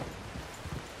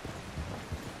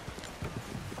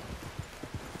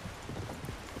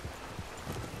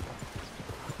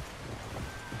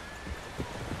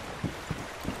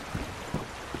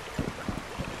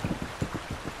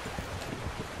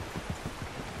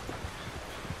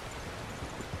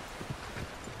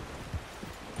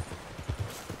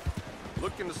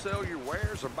 Looking to sell your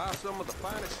wares or buy some of the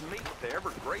finest meat to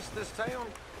ever grace this town?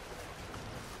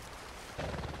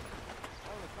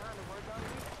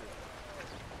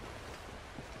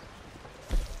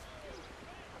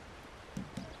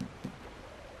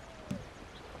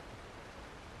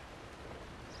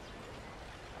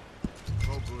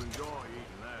 Folks will enjoy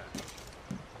eating that.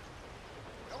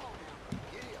 Come on now,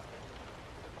 giddy up.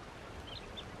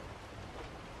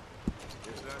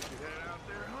 Guess I should head out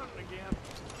there hunting again.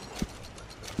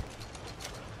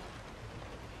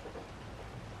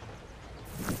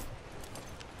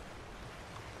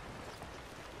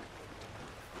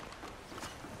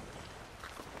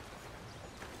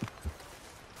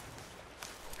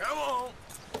 Come on.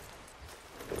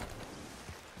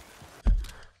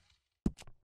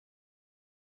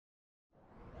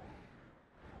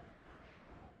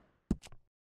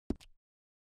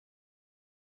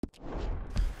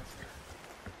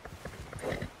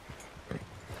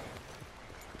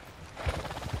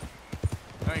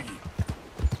 Thank you.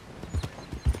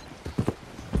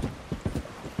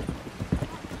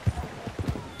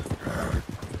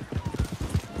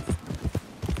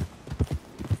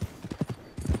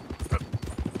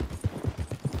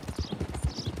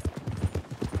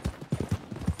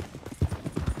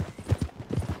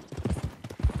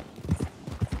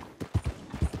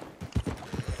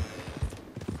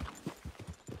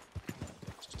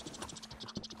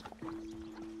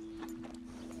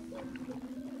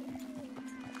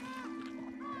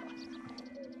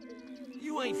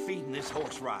 You ain't feeding this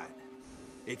horse right.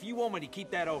 If you want me to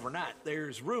keep that overnight,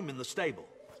 there's room in the stable.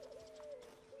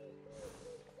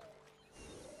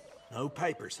 No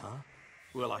papers, huh?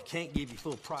 Well, I can't give you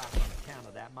full price on account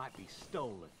of that might be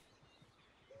stolen.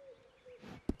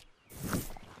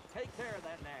 Take care of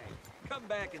that nag. Come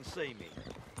back and see me.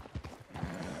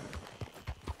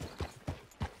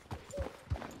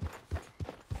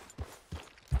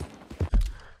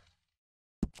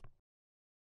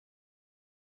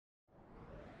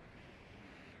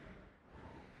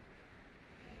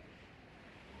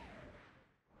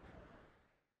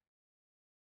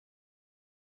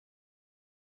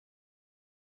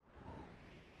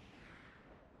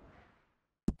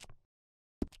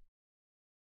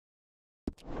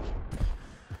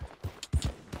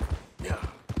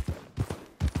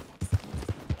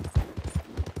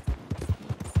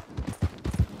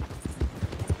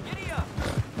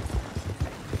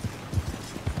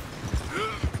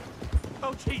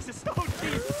 Oh, Jesus! Oh,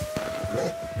 Jesus!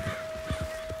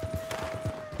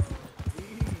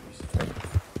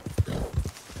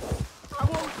 I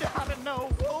won't die to know,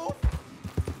 Wolf!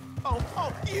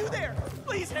 Oh, you there!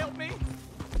 Please help me!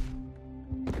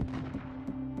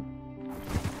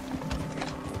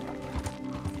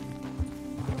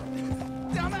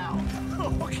 I'm out!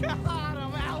 Oh, God,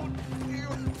 I'm out!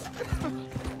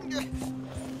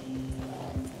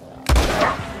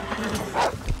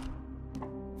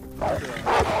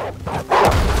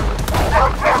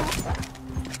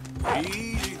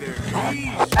 Easy there,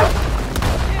 easy.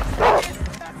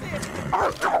 That's it.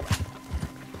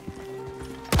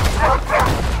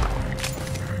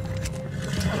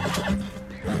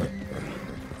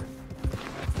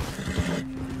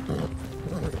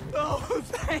 Oh,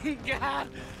 thank God.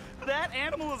 That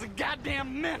animal is a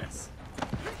goddamn menace.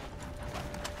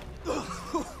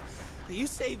 You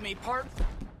saved me, Park.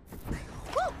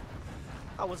 Woo!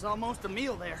 I was almost a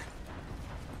meal there.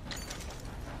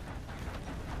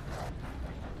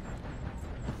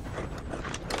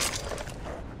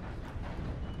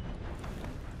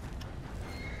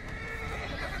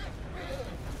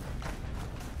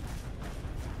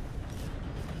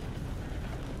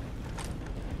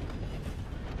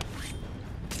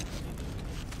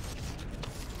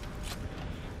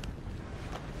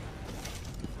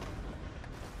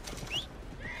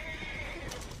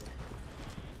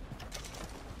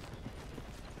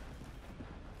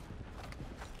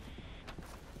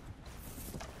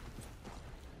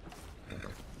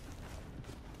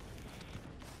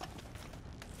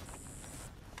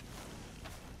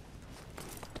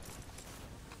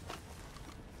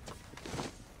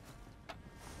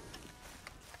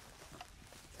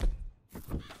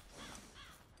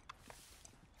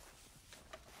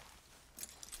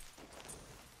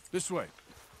 This way.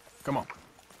 Come on.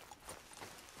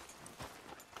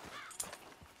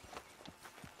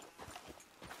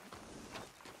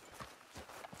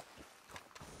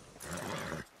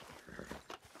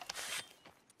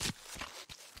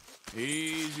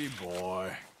 Easy,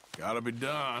 boy. Gotta be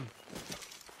done.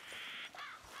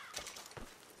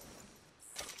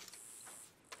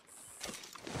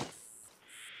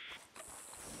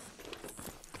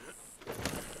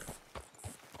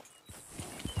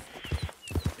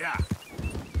 Yeah.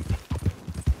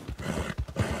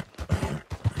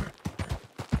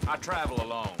 travel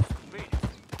alone.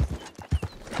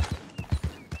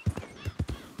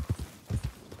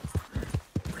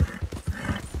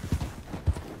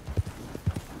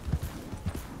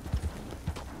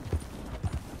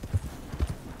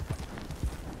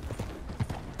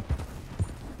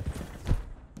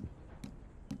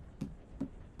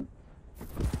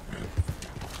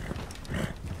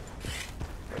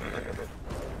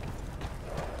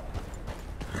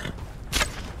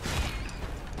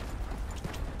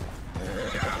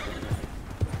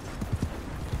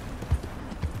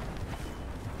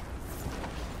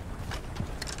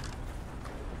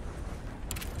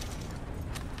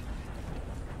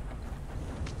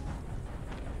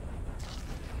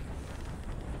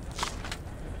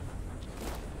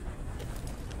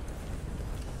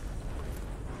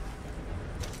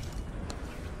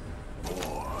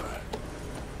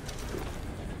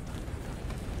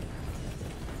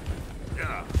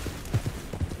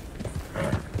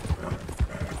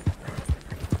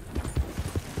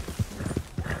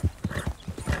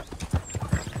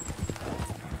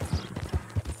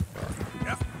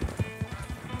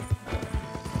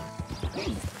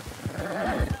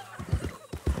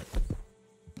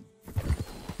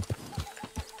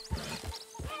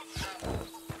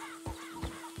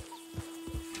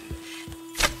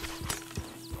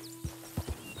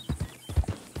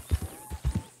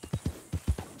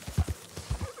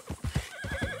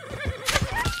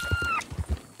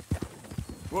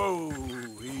 Whoa,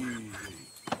 easy.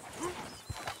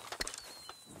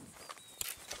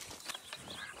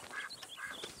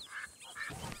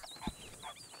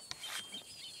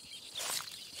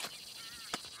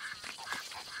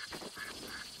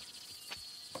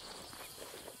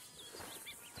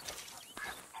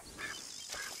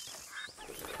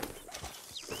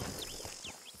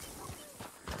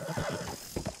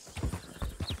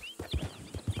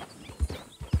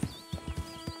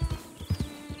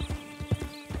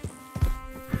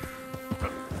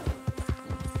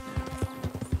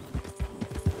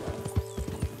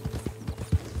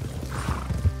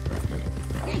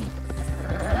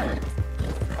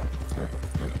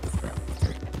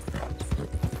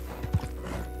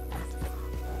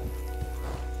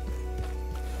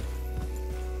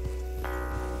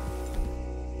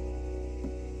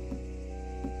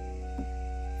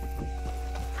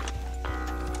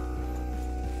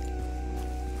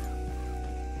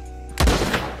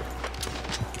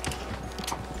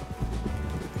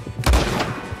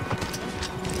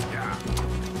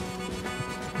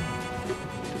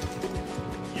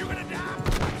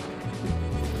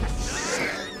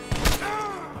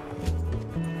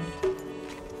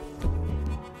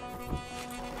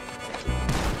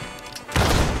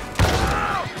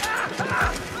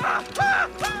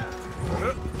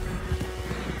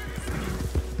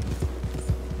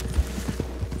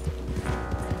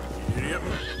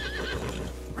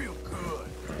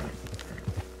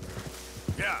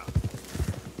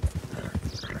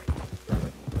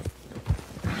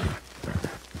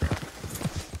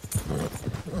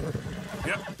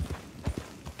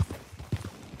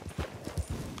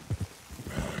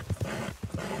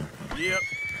 Yep.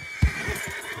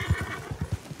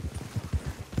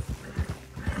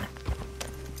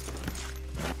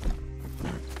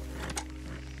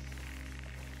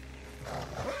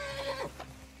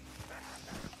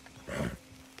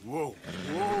 Whoa,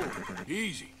 whoa,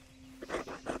 easy.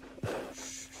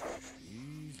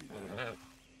 Easy there.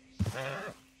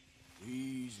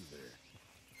 Easy there.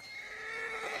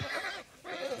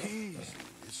 Easy,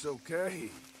 it's okay.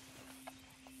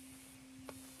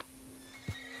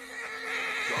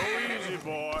 Go easy,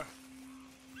 boy.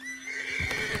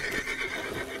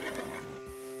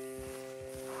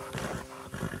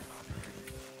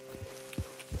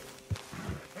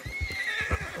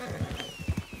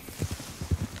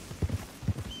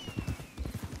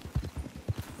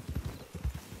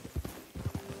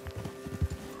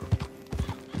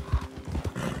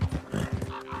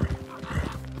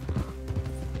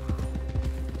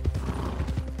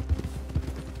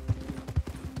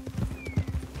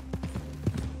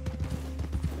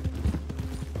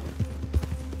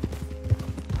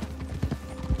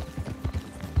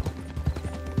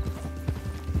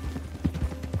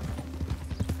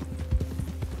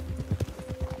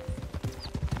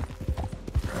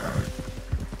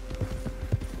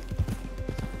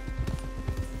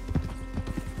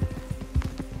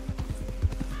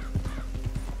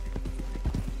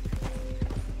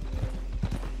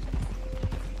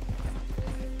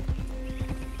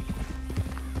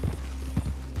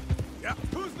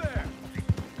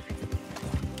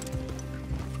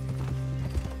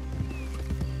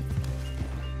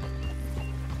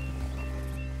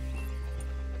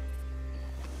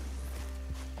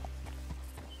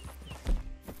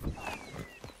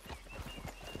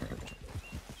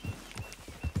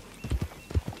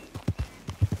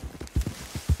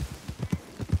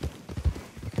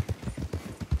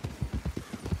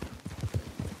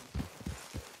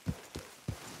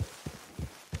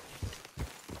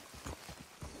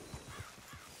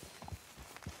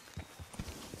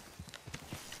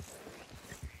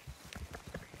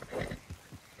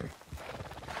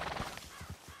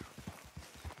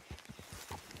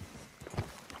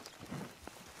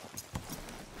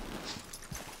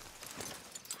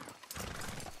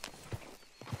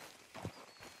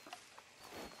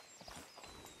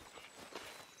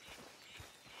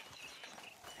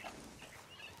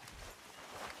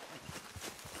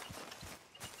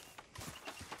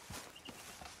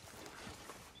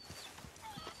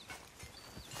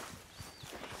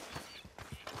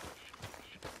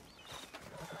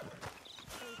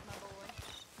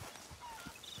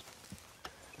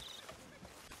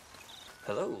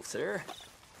 Hello, sir.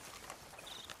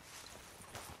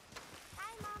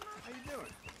 How you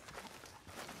doing?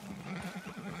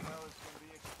 Well, it's to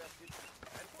be expected.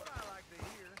 That's what I like to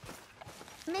hear.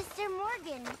 Mr.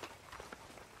 Morgan.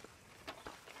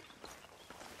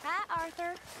 Hi,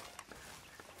 Arthur.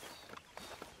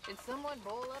 Did someone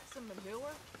boil up some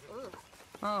manure? Ugh.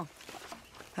 Oh.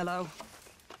 Hello.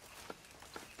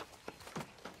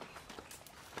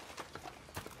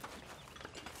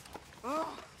 Oh,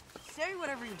 say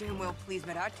whatever you damn well please,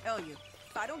 but I tell you,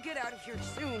 if I don't get out of here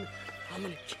soon, I'm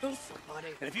gonna kill somebody.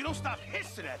 And if you don't stop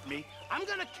hissing at me, I'm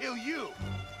gonna kill you.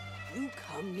 You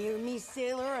come near me,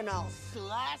 sailor, and I'll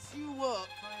slice you up.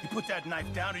 You put that knife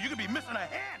down or you're gonna be missing a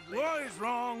hand. What is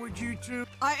wrong with you two?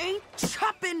 I ain't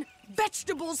chopping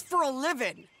vegetables for a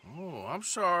living. Oh, I'm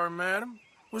sorry, madam.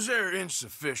 Was there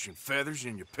insufficient feathers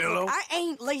in your pillow? I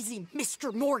ain't lazy,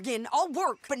 Mr. Morgan. I'll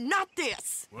work, but not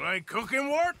this. Well, ain't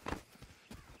cooking work?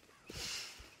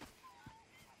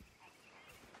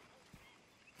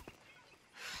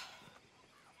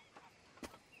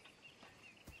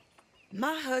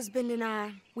 My husband and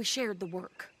I, we shared the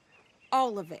work.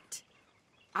 All of it.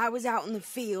 I was out in the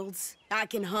fields. I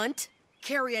can hunt,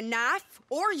 carry a knife,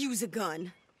 or use a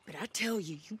gun. But I tell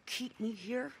you, you keep me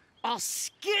here, I'll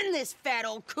skin this fat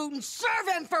old coot and serve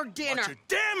him for dinner. Watch your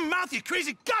damn mouth, you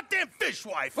crazy goddamn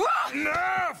fishwife!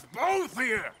 Enough, both of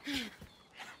you!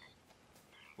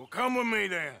 Well, come with me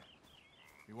then.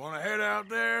 You want to head out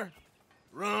there,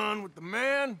 run with the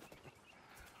men?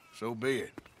 So be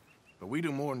it. But we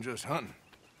do more than just hunting.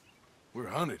 We're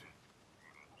hunted.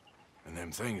 And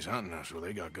them things hunting us, well,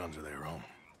 they got guns of their own.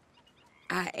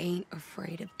 I ain't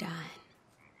afraid of dying.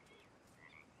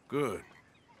 Good.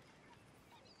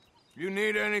 You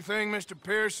need anything, Mr.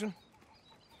 Pearson?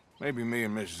 Maybe me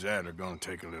and Mrs. Adler are gonna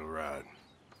take a little ride.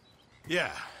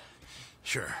 Yeah,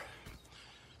 sure.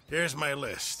 Here's my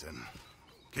list, and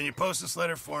can you post this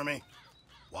letter for me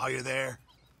while you're there?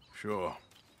 Sure.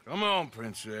 Come on,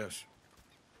 Princess.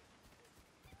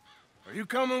 Are you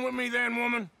coming with me then,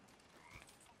 woman?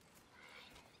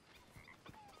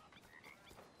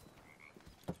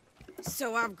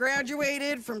 So I've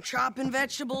graduated from chopping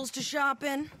vegetables to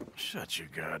shopping? Shut your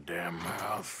goddamn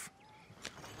mouth.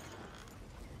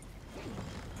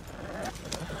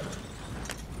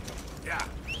 Yeah.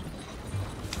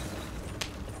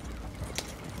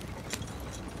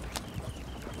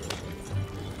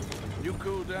 You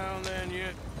cool down then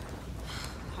yet?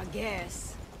 I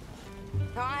guess.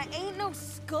 Now, I ain't no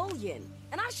scullion,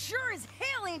 and I sure as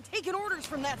hell ain't taking orders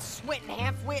from that sweating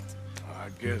half-wit. I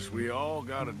guess we all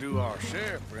gotta do our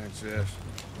share, Princess.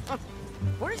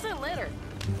 Where's that letter?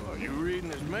 Are you reading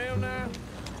his mail now?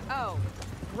 Oh,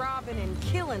 robbing and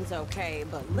killing's okay,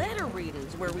 but letter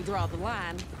reading's where we draw the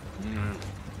line.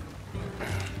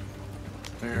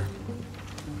 Here.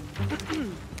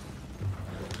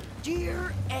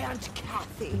 Dear Aunt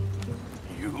Kathy.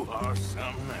 You are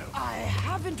something else. I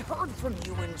haven't heard from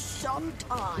you in some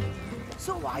time,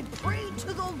 so I pray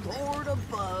to the Lord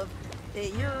above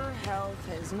that your health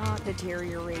has not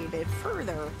deteriorated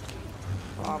further.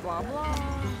 Blah, blah,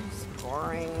 blah.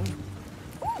 Scoring.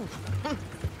 Ooh.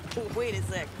 Wait a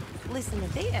sec. Listen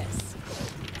to this.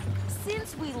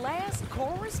 Since we last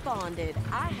corresponded,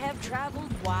 I have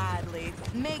traveled widely,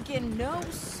 making no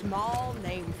small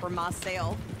name for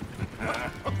myself.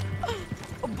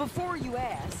 Before you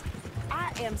ask,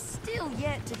 I am still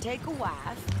yet to take a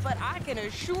wife, but I can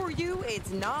assure you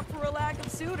it's not for a lack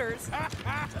of suitors.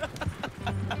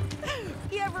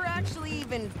 You ever actually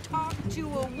even talked to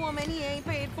a woman he ain't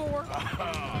paid for?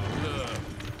 Oh,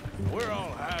 look. We're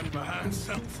all hiding behind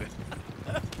something.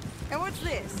 And what's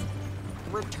this?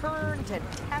 Return to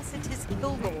Tacitus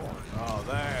Kilgore. Oh,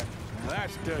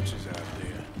 that's Dutch's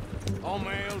idea. All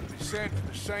mail to be sent to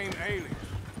the same alias.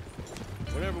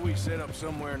 Whenever we set up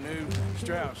somewhere new,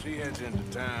 Strauss, he heads into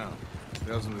town.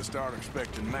 Tells them to start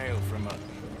expecting mail from a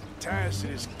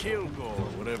Tacitus Kilgore,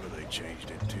 whatever they changed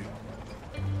it to.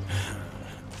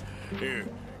 Here,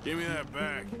 give me that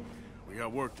back. We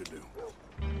got work to do.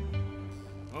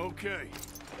 Okay,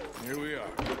 here we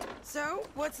are. So,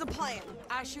 what's the plan?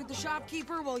 I shoot the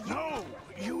shopkeeper while you... No!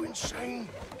 You insane?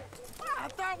 I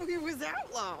thought we was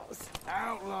outlaws.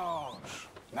 Outlaws,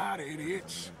 not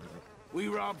idiots. We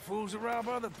rob fools that rob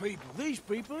other people. These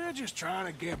people, they're just trying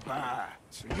to get by.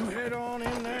 So you head on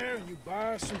in there and you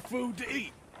buy us some food to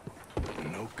eat.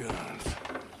 No guns.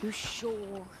 You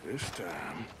sure? This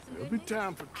time, there'll be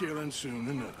time for killing soon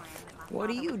enough. What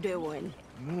are you doing?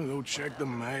 I'm gonna go check the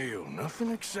mail.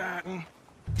 Nothing exciting.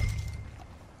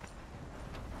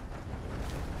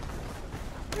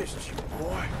 Missed you,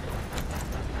 boy.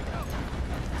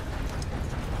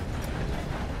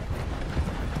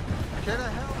 Can I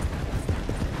help?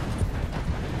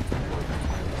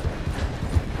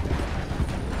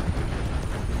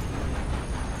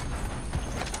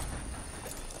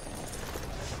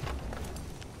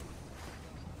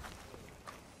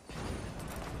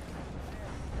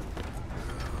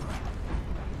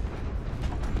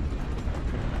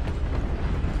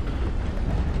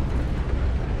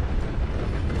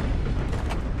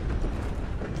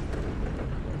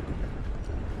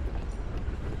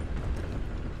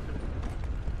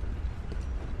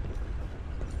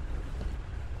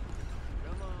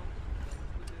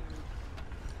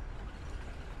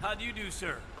 How do you do,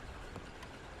 sir?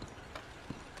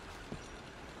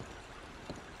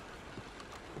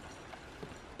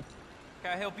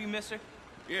 Can I help you, mister?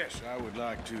 Yes, I would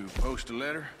like to post a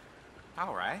letter.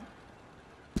 All right.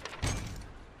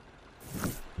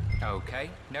 Okay,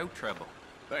 no trouble.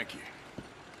 Thank you.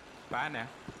 Bye now.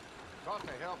 Thought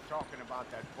they helped talking about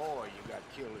that boy you got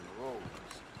killed in the road.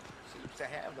 Seems to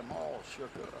have them all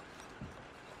shook up.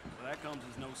 Well, that comes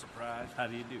as no surprise. How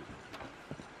do you do?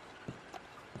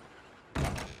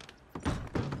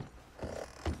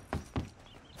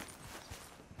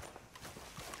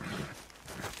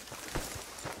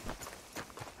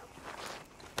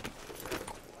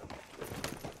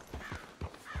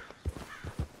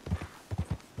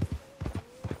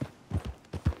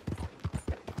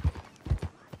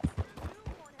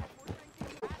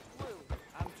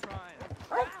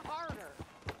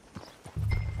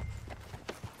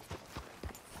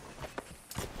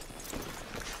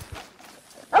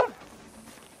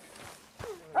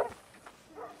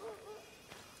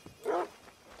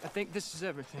 I think this is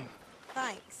everything.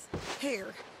 Thanks.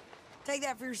 Here, take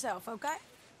that for yourself, okay?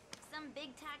 Some big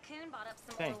tycoon bought up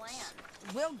some more Thanks. land.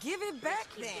 Well, give it back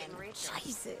Keep then. getting richer.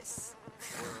 Jesus.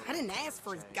 I didn't ask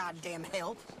for his goddamn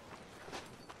help.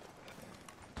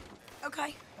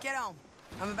 Okay, get on.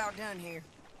 I'm about done here.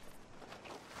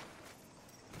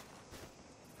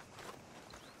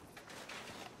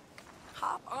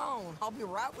 Hop on. I'll be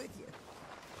right with you.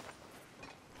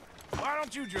 Why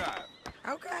don't you drive?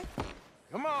 Okay.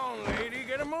 Come on, lady,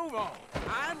 get a move on.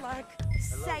 I like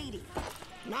Sadie,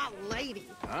 not lady.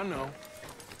 I know.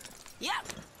 Yep.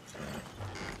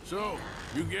 So,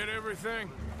 you get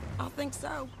everything? I think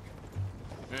so.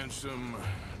 And some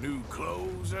new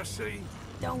clothes, I see?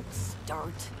 Don't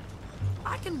start.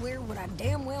 I can wear what I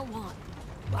damn well want.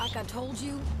 Like I told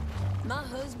you, my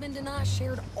husband and I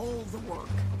shared all the work.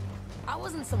 I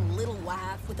wasn't some little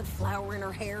wife with a flower in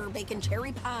her hair baking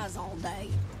cherry pies all day.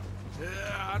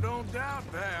 Yeah, I don't doubt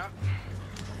that.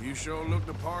 You sure look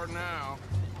the part now.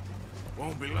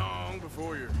 Won't be long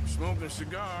before you're smoking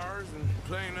cigars and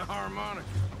playing the harmonica.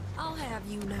 I'll have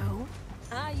you know,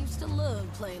 I used to love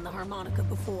playing the harmonica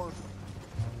before.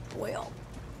 Well,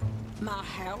 my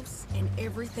house and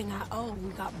everything I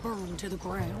own got burned to the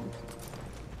ground.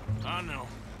 I know.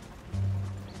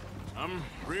 I'm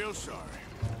real sorry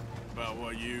about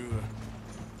what you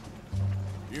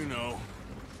know.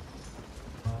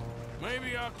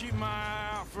 Maybe I'll keep my eye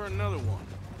out for another one.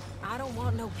 I don't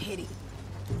want no pity.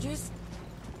 Just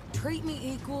treat me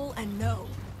equal and know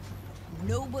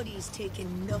nobody's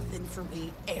taking nothing from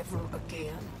me ever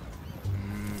again.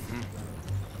 Mm-hmm.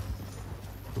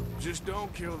 Just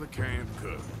don't kill the canned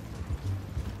cook.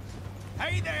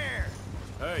 Hey there!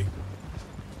 Hey.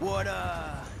 What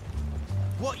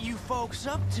you folks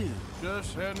up to?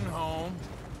 Just heading home.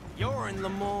 You're in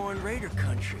Lemoyne Raider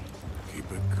country.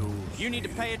 Keep it cool. You need to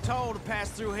pay a toll to pass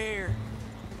through here.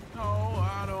 No,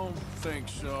 I don't think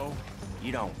so.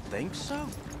 You don't think so?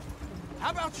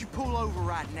 How about you pull over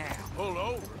right now? Pull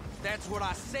over? That's what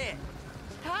I said.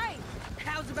 Hey,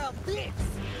 how's about this?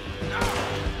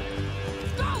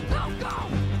 Go, go, go!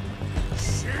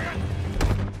 Shit!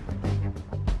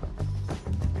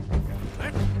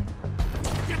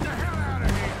 Get the hell out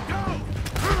of here! Go!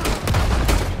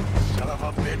 Son of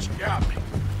a bitch got me.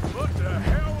 What the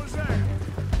hell was that?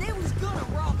 They was gonna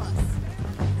rob us.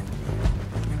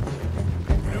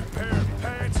 New pair of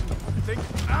pants.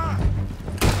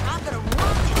 I'm gonna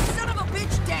run this son of a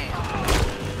bitch down.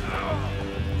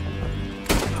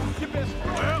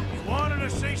 Well, you wanted to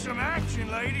see some action,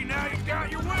 lady. Now you got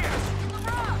your wish.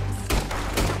 The rocks.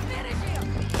 Finish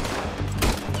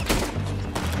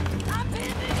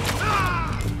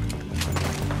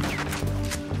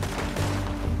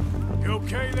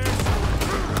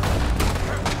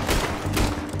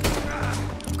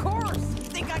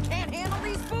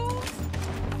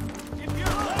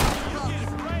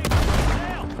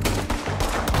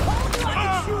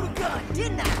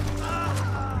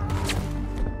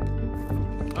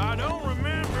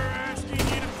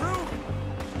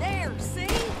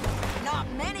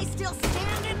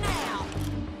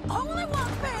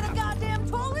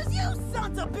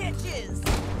sons of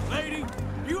bitches! Lady,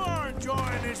 you are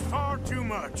enjoying this far too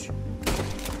much.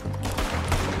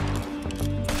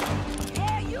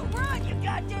 Yeah, you run, you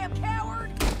goddamn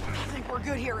coward! I think we're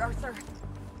good here, Arthur.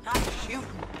 I'm shooting.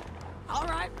 All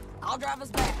right, I'll drive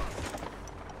us back.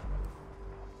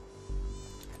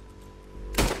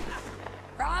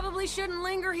 Probably shouldn't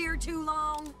linger here too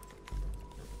long.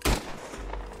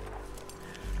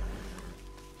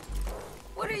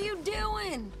 What are you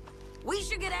doing? We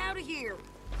should get out of here.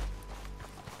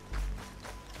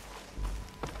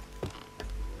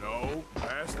 No,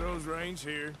 pass those reins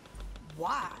here.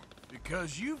 Why?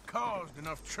 Because you've caused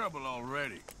enough trouble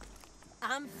already.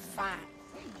 I'm fine.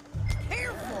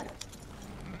 Careful!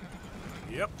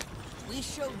 Yep. We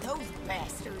showed those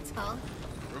bastards, huh?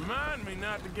 Remind me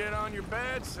not to get on your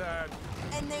bad side.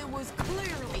 And they was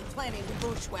clearly planning to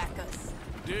bushwhack us.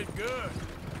 Did good.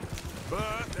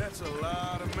 But that's a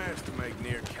lot of mess to make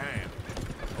near camp.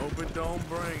 Hope it don't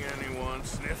bring anyone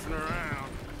sniffing around.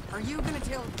 Are you gonna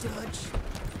tell Dutch?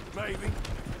 Maybe,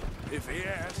 if he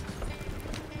asks.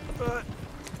 But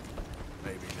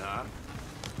maybe not.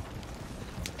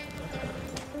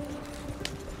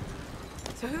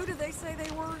 So who did they say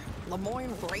they were?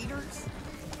 Lemoyne Raiders?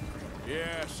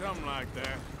 Yeah, something like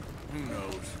that. Who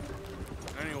knows?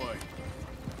 Anyway,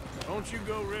 don't you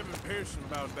go ribbing Pearson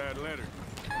about that letter.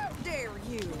 How dare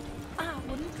you? I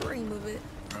wouldn't dream of it.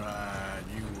 Right,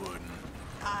 you wouldn't.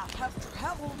 I have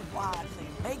traveled widely,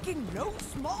 making no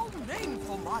small name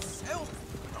for myself.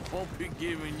 I won't be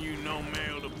giving you no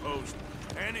mail to post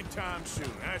anytime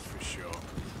soon, that's for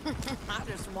sure. I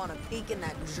just want to peek in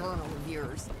that journal of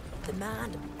yours. The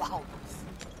mind boggles.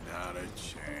 Not a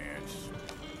chance.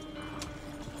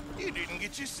 You didn't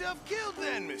get yourself killed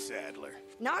then, Miss Adler.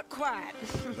 Not quite.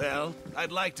 Well,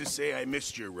 I'd like to say I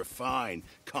missed your refined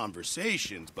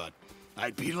conversations, but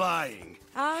I'd be lying.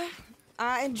 I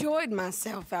enjoyed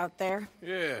myself out there.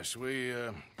 Yes,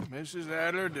 Mrs.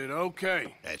 Adler did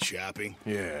okay. At shopping?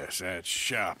 Yes, at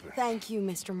shopping. Thank you,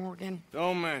 Mr. Morgan.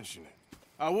 Don't mention it.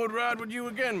 I would ride with you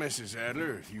again, Mrs.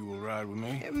 Adler, if you will ride with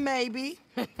me. Maybe.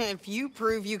 If you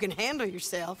prove you can handle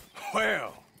yourself.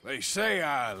 Well, they say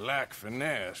I lack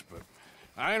finesse, but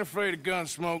I ain't afraid of gun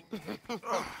smoke.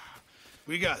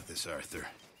 We got this, Arthur.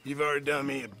 You've already done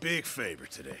me a big favor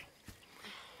today.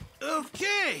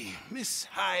 Okay, Miss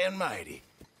High and Mighty.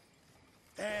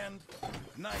 And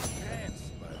nice pants,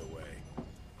 by the way.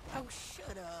 Oh,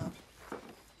 shut up.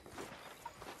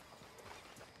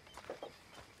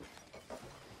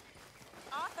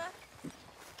 Arthur?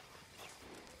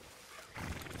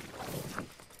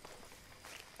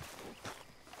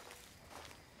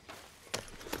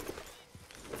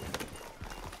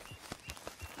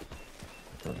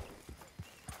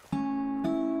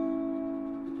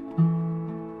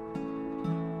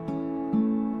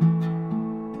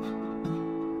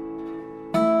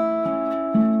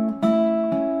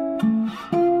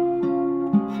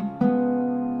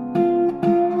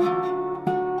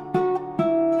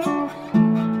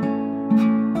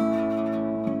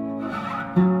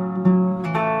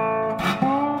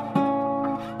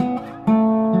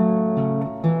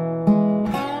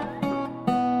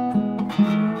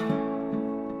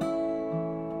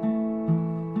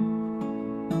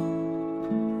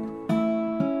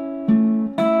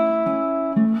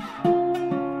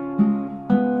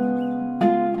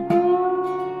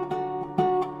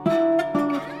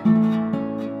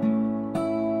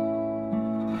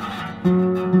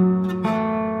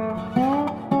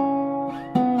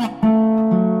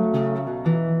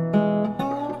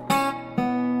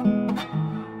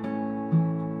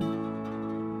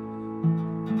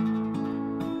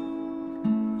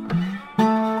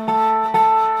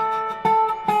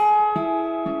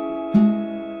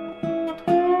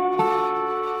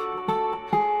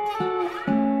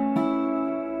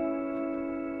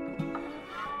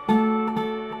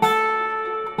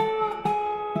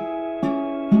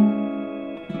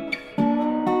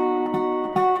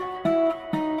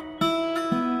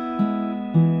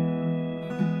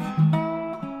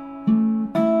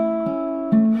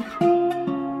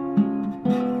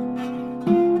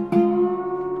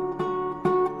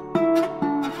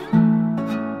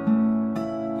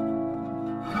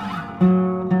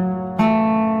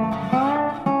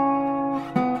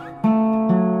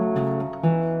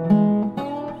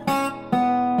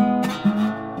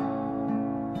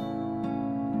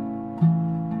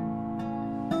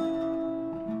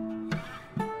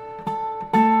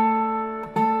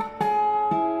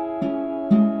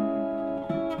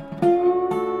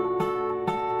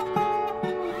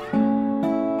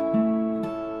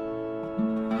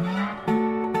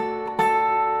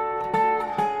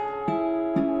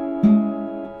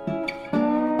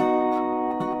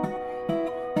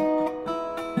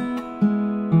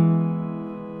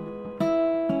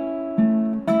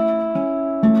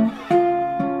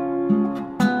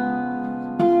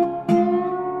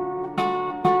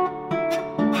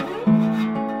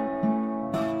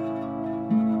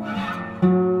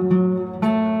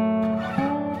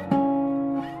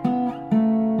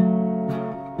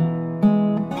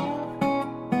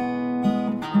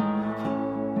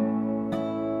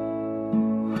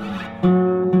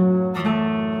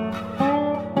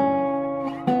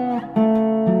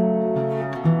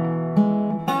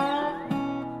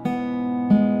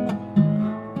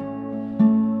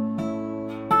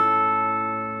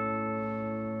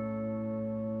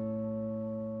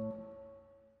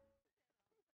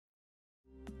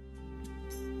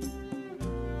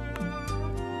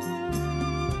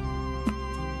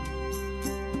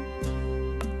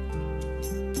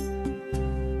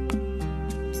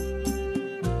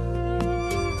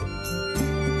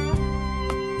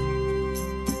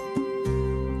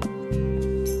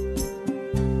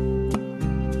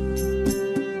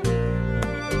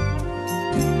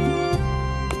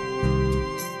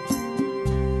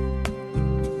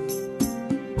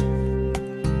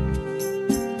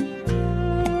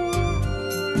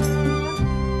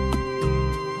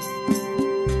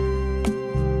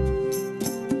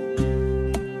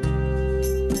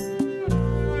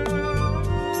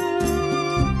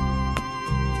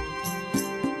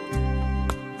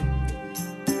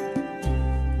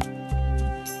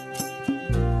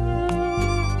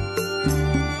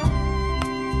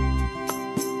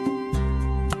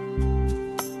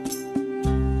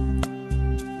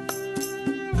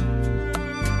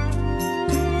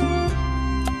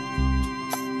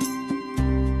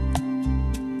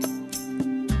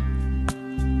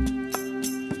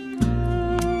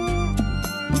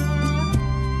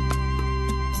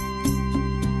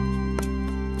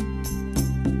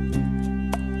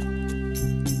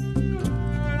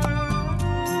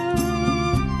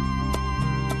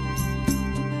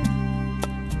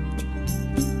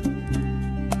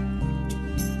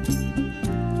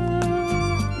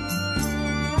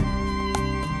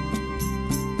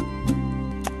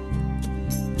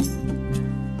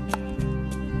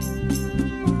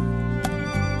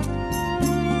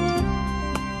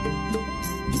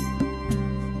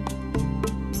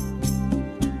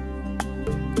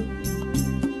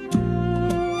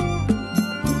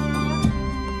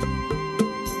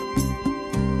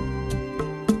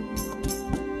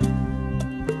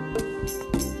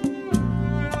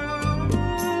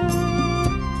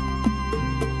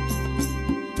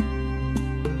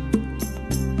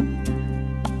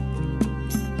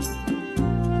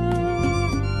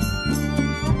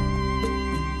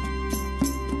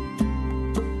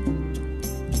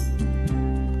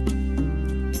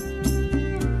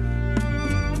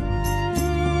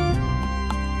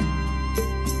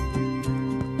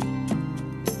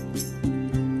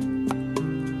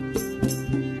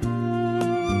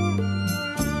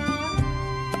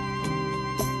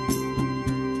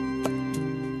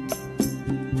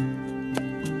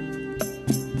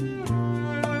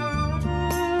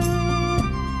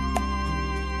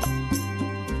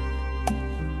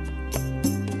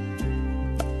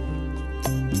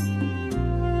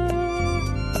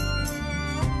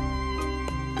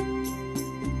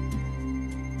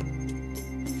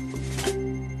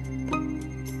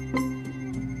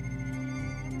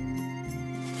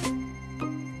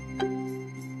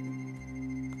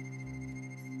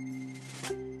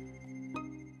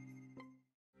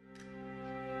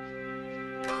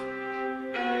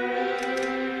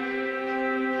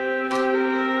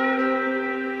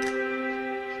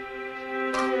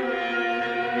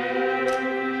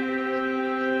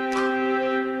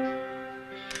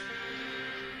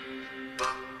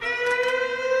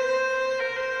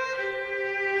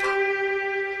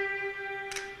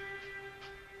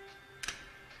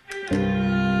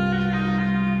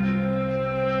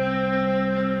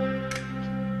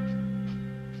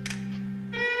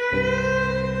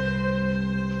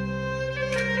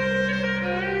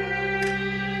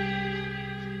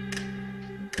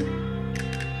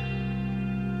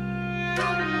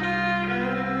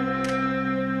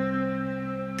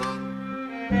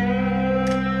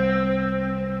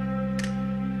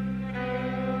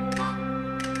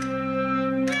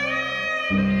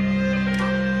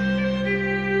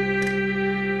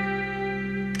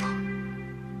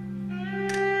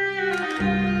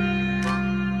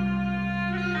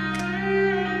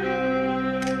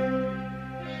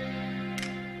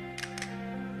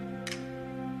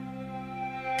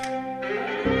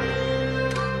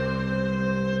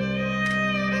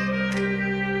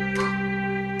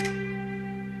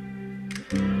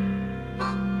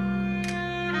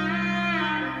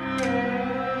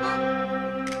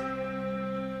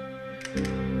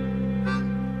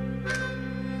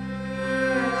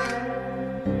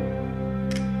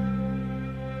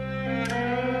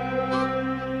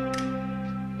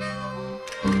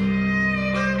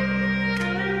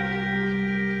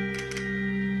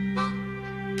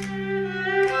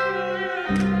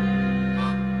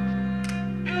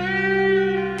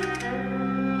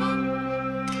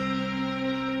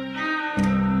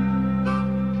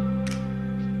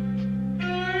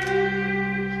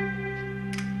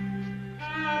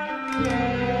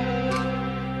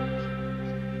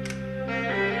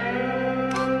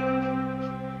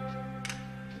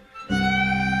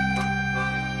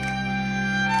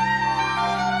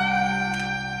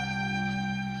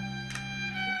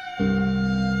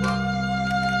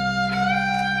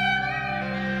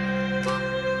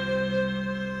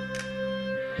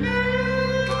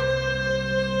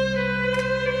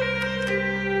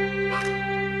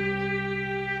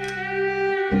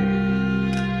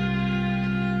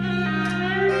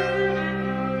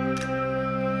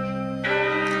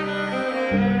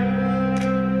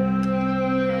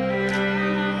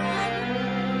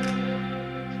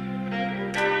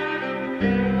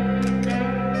 Thank you.